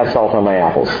got to have salt on my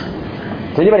apples.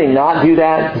 Does anybody not do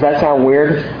that? Does that sound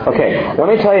weird? Okay, let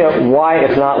me tell you why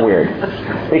it's not weird.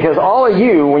 Because all of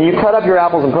you, when you cut up your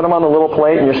apples and put them on the little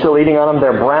plate and you're still eating on them,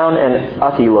 they're brown and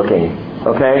ucky looking.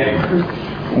 Okay?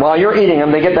 While you're eating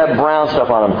them, they get that brown stuff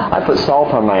on them. I put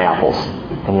salt on my apples.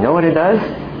 And you know what it does?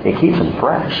 It keeps them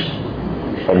fresh.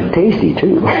 And tasty,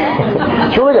 too.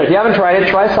 It's really good. If you haven't tried it,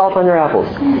 try salt on your apples.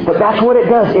 But that's what it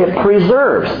does. It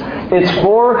preserves. It's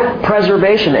for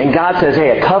preservation. And God says,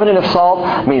 hey, a covenant of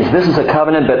salt means this is a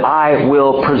covenant that I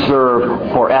will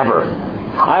preserve forever.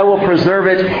 I will preserve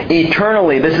it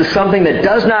eternally. This is something that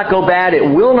does not go bad. It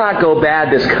will not go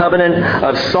bad, this covenant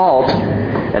of salt.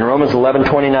 And Romans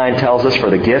 11:29 tells us, for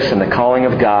the gifts and the calling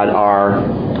of God are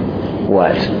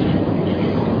what?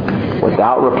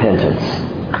 Without repentance.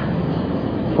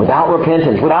 Without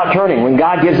repentance, without turning. When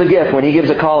God gives a gift, when He gives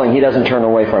a calling, He doesn't turn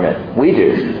away from it. We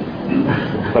do.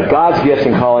 But God's gifts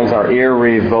and callings are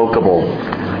irrevocable.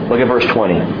 Look at verse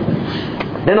 20.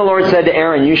 Then the Lord said to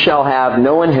Aaron, you shall have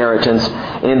no inheritance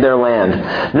in their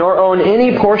land, nor own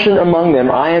any portion among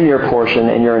them. I am your portion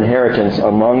and your inheritance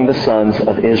among the sons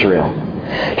of Israel.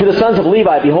 To the sons of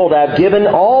Levi, behold, I have given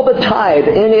all the tithe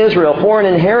in Israel for an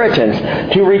inheritance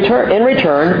in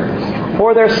return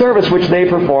for their service which they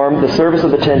perform, the service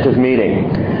of the tent of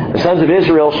meeting. The sons of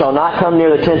Israel shall not come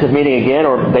near the tent of meeting again,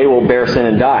 or they will bear sin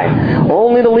and die.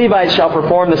 Only the Levites shall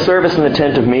perform the service in the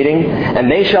tent of meeting,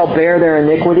 and they shall bear their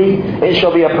iniquity. It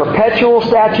shall be a perpetual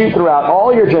statute throughout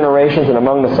all your generations, and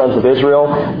among the sons of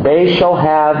Israel they shall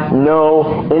have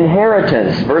no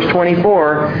inheritance. Verse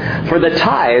 24, for the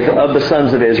tithe of the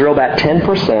sons of Israel, that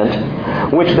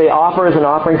 10%, which they offer as an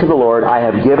offering to the Lord, I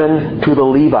have given to the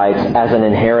Levites as an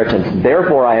inheritance.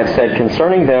 Therefore I have said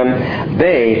concerning them,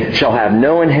 they shall have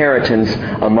no inheritance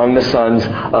among the sons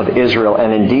of Israel.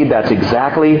 And indeed, that's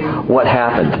exactly what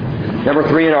happened. Number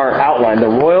 3 in our outline, the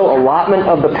royal allotment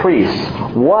of the priests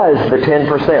was the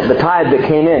 10%. The tithe that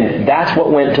came in, that's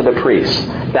what went to the priests.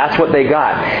 That's what they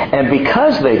got. And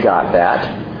because they got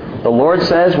that, the Lord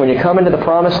says, when you come into the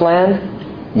promised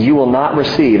land, you will not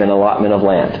receive an allotment of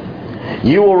land.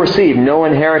 You will receive no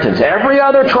inheritance. Every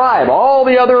other tribe, all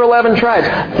the other 11 tribes,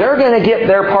 they're going to get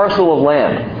their parcel of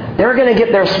land. They're going to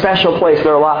get their special place,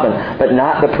 their allotment, but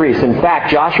not the priests. In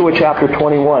fact, Joshua chapter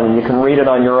 21, and you can read it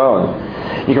on your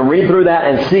own. You can read through that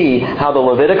and see how the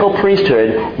Levitical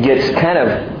priesthood gets kind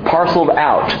of parceled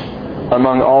out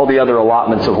among all the other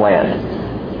allotments of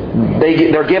land.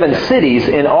 They're given cities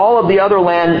in all of the other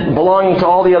land belonging to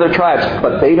all the other tribes,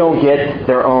 but they don't get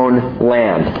their own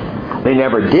land. They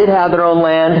never did have their own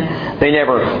land. They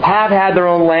never have had their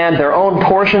own land, their own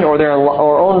portion or their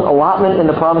own allotment in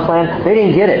the promised land. They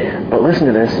didn't get it. But listen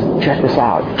to this. Check this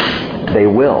out. They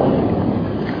will.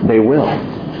 They will.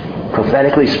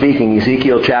 Prophetically speaking,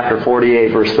 Ezekiel chapter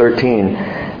 48, verse 13,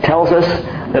 tells us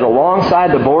that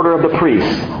alongside the border of the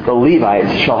priests, the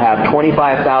Levites shall have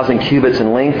 25,000 cubits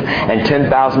in length and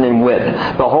 10,000 in width.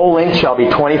 The whole length shall be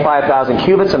 25,000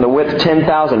 cubits and the width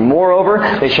 10,000. Moreover,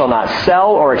 they shall not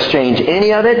sell or exchange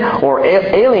any of it or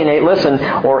alienate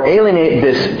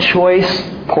this choice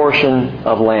portion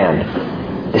of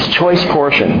land. This choice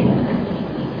portion.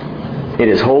 It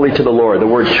is holy to the Lord. The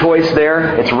word choice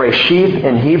there, it's reshif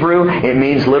in Hebrew. It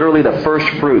means literally the first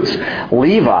fruits.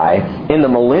 Levi, in the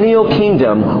millennial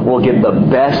kingdom, will get the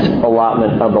best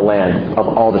allotment of the land of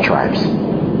all the tribes.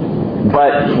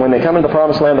 But when they come into the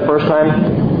promised land the first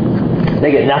time,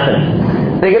 they get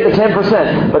nothing. They get the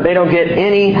 10%, but they don't get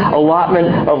any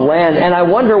allotment of land. And I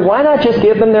wonder, why not just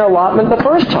give them their allotment the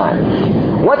first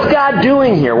time? What's God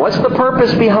doing here? What's the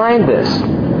purpose behind this?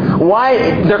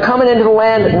 Why they're coming into the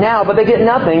land now, but they get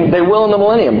nothing. They will in the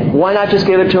millennium. Why not just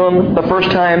give it to them the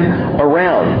first time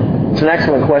around? It's an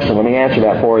excellent question. Let me answer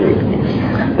that for you.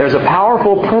 There's a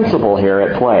powerful principle here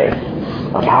at play.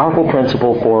 A powerful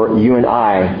principle for you and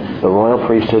I, the royal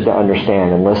priesthood, to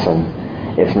understand and listen.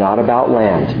 It's not about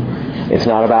land. It's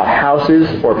not about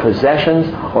houses or possessions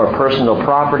or personal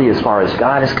property as far as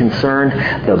God is concerned.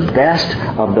 The best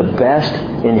of the best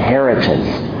inheritance,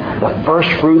 the first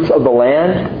fruits of the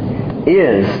land,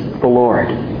 is the Lord.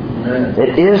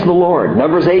 It is the Lord.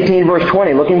 Numbers 18, verse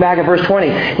 20. Looking back at verse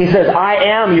 20, he says, I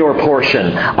am your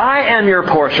portion. I am your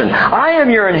portion. I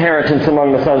am your inheritance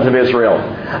among the sons of Israel.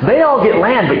 They all get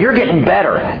land, but you're getting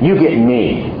better. You get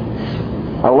me.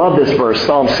 I love this verse,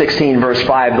 Psalm 16, verse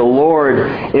 5. The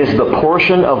Lord is the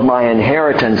portion of my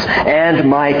inheritance and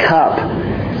my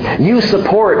cup. You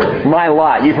support my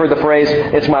lot. You've heard the phrase,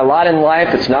 it's my lot in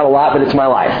life. It's not a lot, but it's my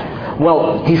life.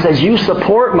 Well, he says, you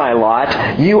support my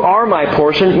lot. You are my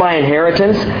portion, my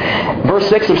inheritance. Verse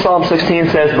 6 of Psalm 16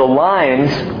 says, the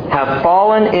lines have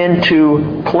fallen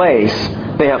into place.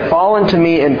 They have fallen to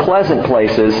me in pleasant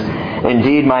places.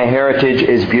 Indeed, my heritage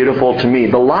is beautiful to me.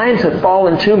 The lines have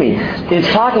fallen to me. It's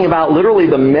talking about literally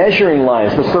the measuring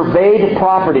lines, the surveyed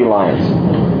property lines.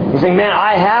 He's saying, man,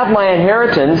 I have my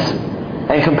inheritance,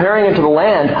 and comparing it to the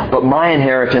land, but my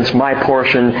inheritance, my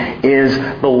portion is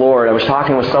the Lord. I was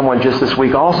talking with someone just this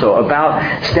week also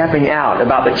about stepping out,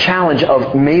 about the challenge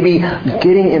of maybe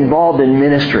getting involved in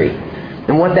ministry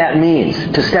and what that means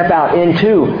to step out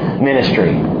into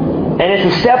ministry. And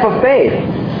it's a step of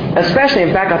faith. Especially,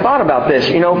 in fact, I thought about this,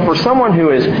 for someone who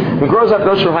grows up,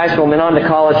 goes through high school, and then on to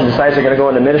college and decides they're going to go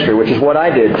into ministry, which is what I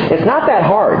did. It's not that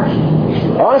hard,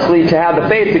 honestly, to have the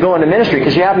faith to go into ministry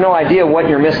because you have no idea what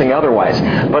you're missing otherwise.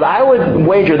 But I would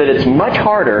wager that it's much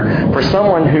harder for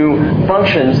someone who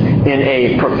functions in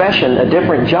a profession, a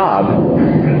different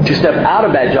job, to step out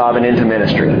of that job and into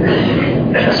ministry.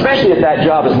 Especially if that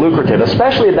job is lucrative.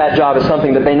 Especially if that job is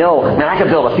something that they know, man, I can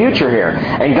build a future here.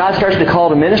 And God starts to call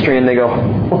to ministry and they go,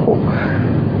 oh,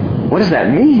 what does that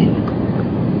mean?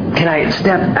 Can I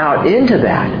step out into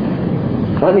that?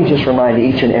 Let me just remind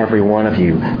each and every one of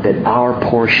you that our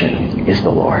portion is the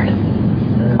Lord.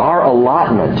 Our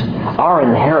allotment, our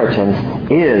inheritance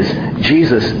is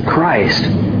Jesus Christ.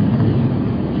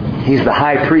 He's the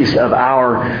high priest of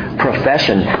our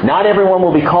profession. Not everyone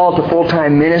will be called to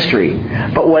full-time ministry.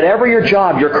 But whatever your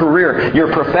job, your career,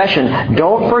 your profession,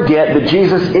 don't forget that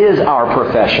Jesus is our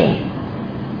profession.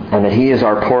 And that He is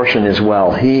our portion as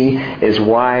well. He is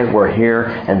why we're here.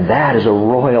 And that is a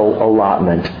royal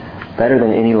allotment. Better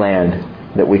than any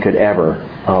land that we could ever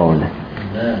own.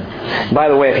 Amen. By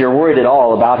the way, if you're worried at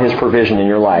all about His provision in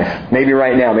your life, maybe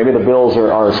right now, maybe the bills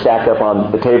are stacked up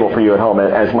on the table for you at home,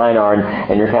 as mine are,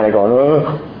 and you're kind of going,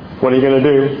 oh, what are you going to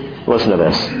do? Listen to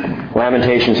this.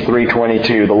 Lamentations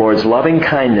 3:22, the Lord's loving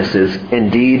kindnesses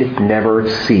indeed never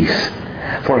cease,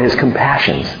 for His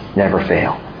compassions never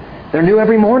fail. They're new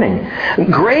every morning.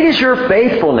 Great is your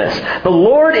faithfulness. The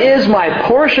Lord is my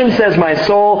portion, says my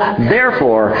soul.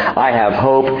 Therefore, I have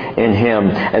hope in Him.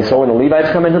 And so when the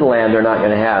Levites come into the land, they're not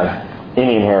going to have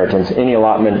any inheritance, any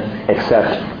allotment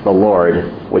except the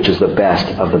Lord, which is the best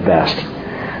of the best.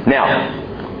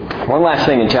 Now, one last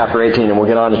thing in chapter 18, and we'll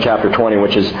get on to chapter 20,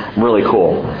 which is really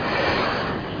cool.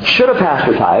 Should a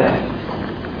pastor tithe?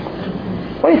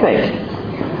 What do you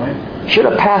think? Should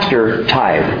a pastor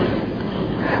tithe?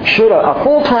 Should a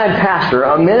full-time pastor,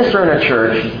 a minister in a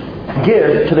church,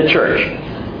 give to the church?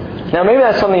 Now, maybe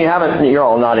that's something you haven't... You're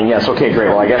all nodding yes. Okay, great.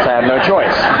 Well, I guess I have no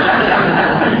choice.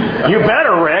 You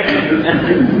better, Rick.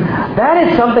 That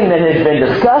is something that has been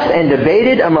discussed and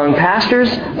debated among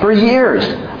pastors for years.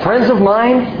 Friends of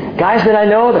mine, guys that I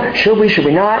know, should we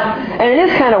not? And it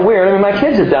is kind of weird. I mean, my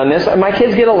kids have done this. My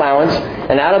kids get allowance,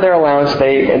 and out of their allowance,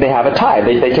 they have a tithe.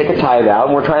 They take a tithe out,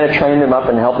 and we're trying to train them up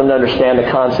and help them to understand the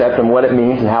concept and what it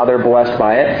means and how they're blessed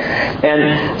by it.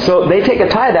 And so they take a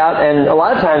tithe out, and a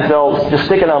lot of times they'll just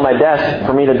stick it on my desk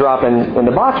for me to drop in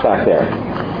the box back there.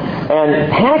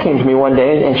 And Hannah came to me one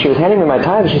day, and she was handing me my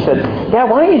tithe, and she said, Dad,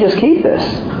 why don't you just keep this?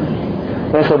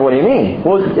 And I said, what do you mean?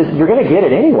 Well, you're going to get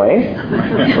it anyway,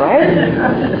 right?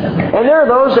 And there are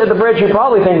those at the bridge who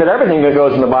probably think that everything that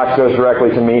goes in the box goes directly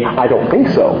to me. I don't think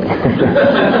so.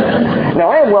 Now,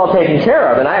 I am well taken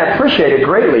care of, and I appreciate it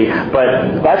greatly,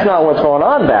 but that's not what's going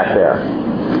on back there.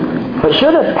 But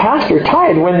should a pastor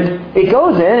tithe when it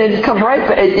goes in, it just comes right...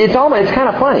 It's kind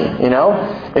of funny, you know?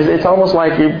 It's almost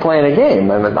like you're playing a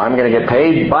game. I'm going to get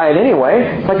paid by it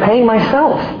anyway. It's like paying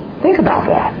myself. Think about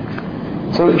that.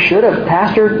 So should a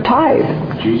pastor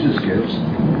tithe? Jesus gives.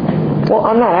 Well,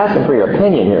 I'm not asking for your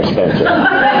opinion here, Spencer.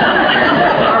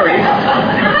 Sorry.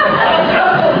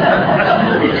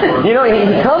 You know,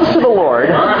 he comes to the Lord.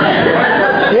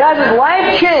 He has his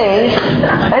life changed.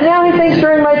 And now he thinks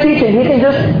during my teaching he can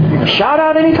just Shout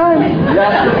out anytime. You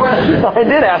asked a question. I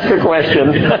did ask a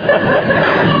question.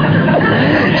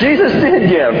 Jesus did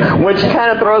give, which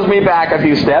kind of throws me back a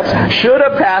few steps. Should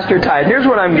a pastor tithe? Here's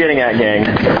what I'm getting at, gang.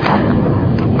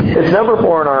 It's number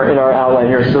 4 in our outline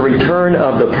here. It's the return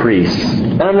of the priests.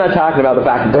 And I'm not talking about the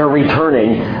fact that they're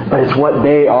returning, but it's what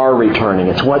they are returning.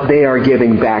 It's what they are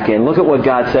giving back in. Look at what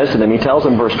God says to them. He tells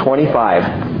them, verse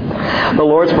 25, the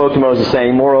Lord spoke to Moses,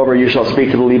 saying, Moreover, you shall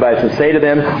speak to the Levites and say to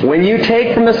them, when you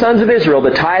take from the sons of Israel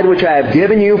the tithe which I have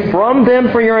given you from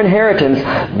them for your inheritance,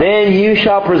 then you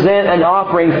shall present an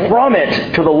offering from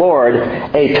it to the Lord,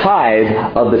 a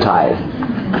tithe of the tithe.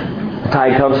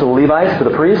 Tithe comes to the Levites, to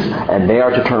the priests, and they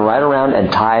are to turn right around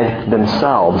and tithe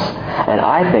themselves. And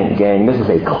I think, gang, this is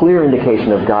a clear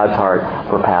indication of God's heart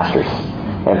for pastors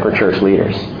and for church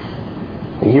leaders.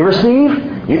 You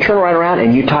receive, you turn right around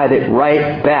and you tithe it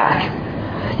right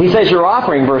back. He says your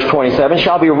offering, verse 27,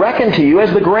 shall be reckoned to you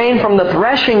as the grain from the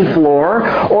threshing floor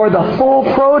or the full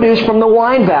produce from the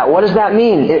wine vat. What does that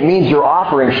mean? It means your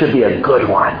offering should be a good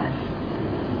one.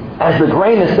 As the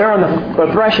grain that's there on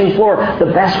the threshing floor, the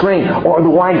best grain, or the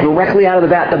wine directly out of the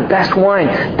vat, the best wine.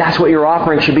 That's what your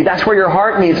offering should be. That's where your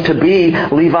heart needs to be,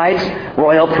 Levites,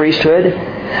 royal priesthood.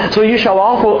 So you shall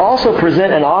also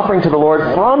present an offering to the Lord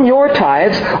from your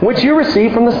tithes, which you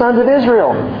receive from the sons of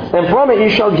Israel. And from it you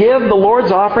shall give the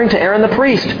Lord's offering to Aaron the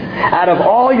priest. Out of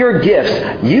all your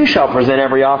gifts you shall present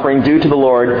every offering due to the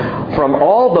Lord. From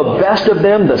all the best of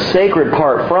them, the sacred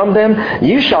part from them,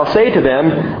 you shall say to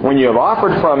them, when you have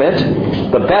offered from it,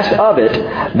 the best of it,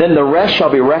 then the rest shall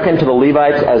be reckoned to the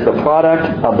Levites as the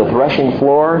product of the threshing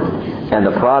floor and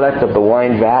the product of the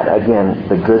wine vat. Again,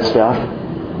 the good stuff.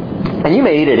 And you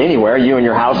may eat it anywhere, you and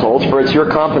your households, for it's your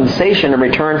compensation in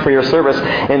return for your service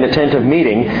in the tent of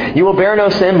meeting. You will bear no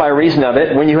sin by reason of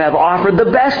it when you have offered the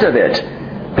best of it.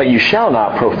 But you shall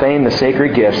not profane the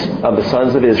sacred gifts of the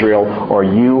sons of Israel, or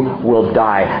you will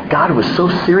die. God was so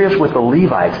serious with the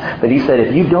Levites that He said,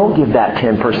 if you don't give that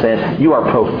 10%, you are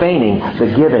profaning the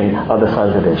giving of the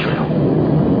sons of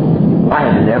Israel. I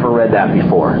have never read that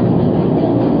before.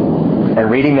 And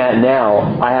reading that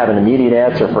now, I have an immediate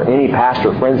answer for any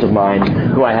pastor friends of mine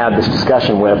who I have this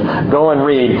discussion with. Go and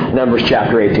read Numbers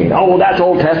chapter 18. Oh, well, that's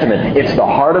Old Testament. It's the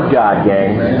heart of God,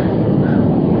 gang.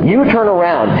 You turn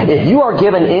around. If you are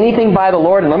given anything by the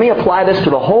Lord, and let me apply this to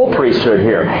the whole priesthood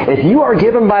here. If you are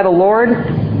given by the Lord,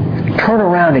 turn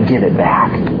around and give it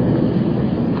back.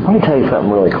 Let me tell you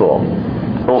something really cool.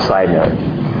 A little side note.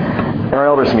 In our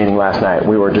elders meeting last night,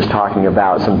 we were just talking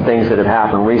about some things that have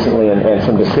happened recently and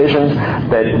some decisions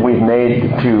that we've made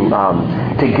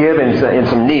to give in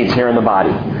some needs here in the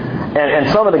body. And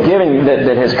some of the giving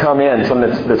that has come in, some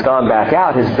that's gone back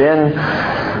out, has been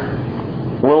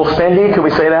a little spendy. Could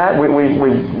we say that?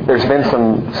 There's been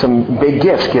some big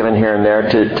gifts given here and there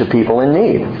to people in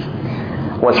need.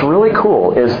 What's really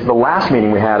cool is the last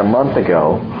meeting we had a month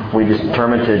ago, we just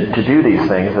determined to do these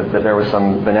things, that there was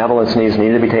some benevolence needs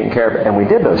needed to be taken care of, and we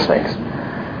did those things.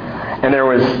 And there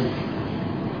was,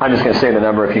 I'm just going to say the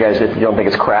number, if you don't think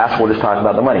it's crass, we'll just talk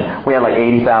about the money. We had like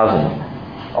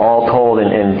 $80,000 all told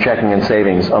in checking and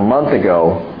savings a month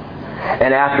ago,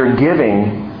 and after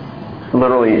giving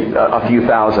literally a few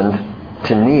thousand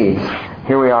to needs,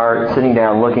 here we are sitting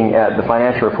down looking at the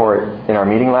financial report in our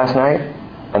meeting last night,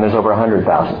 and there's over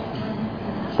 100,000.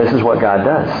 This is what God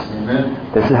does.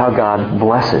 Amen. This is how God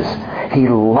blesses. He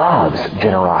loves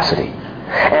generosity.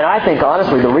 And I think,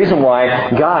 honestly, the reason why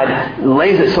God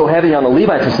lays it so heavy on the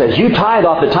Levites and says, you tithe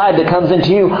off the tithe that comes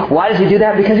into you, why does He do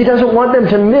that? Because He doesn't want them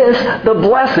to miss the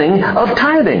blessing of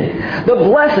tithing, the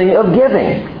blessing of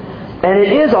giving. And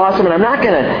it is awesome, and I'm not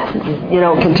going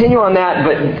to, continue on that,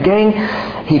 but gang,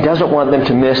 He doesn't want them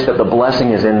to miss that the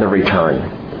blessing is in the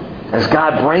return. As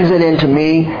God brings it into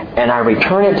me and I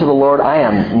return it to the Lord, I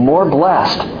am more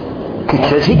blessed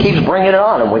because He keeps bringing it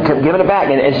on and we keep giving it back.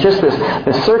 And it's just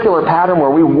this circular pattern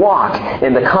where we walk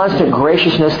in the constant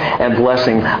graciousness and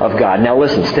blessing of God. Now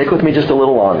listen, stick with me just a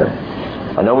little longer.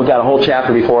 I know we've got a whole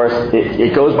chapter before us.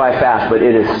 It goes by fast, but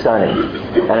it is stunning.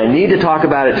 And I need to talk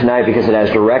about it tonight because it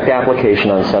has direct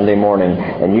application on Sunday morning.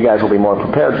 And you guys will be more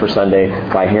prepared for Sunday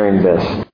by hearing this.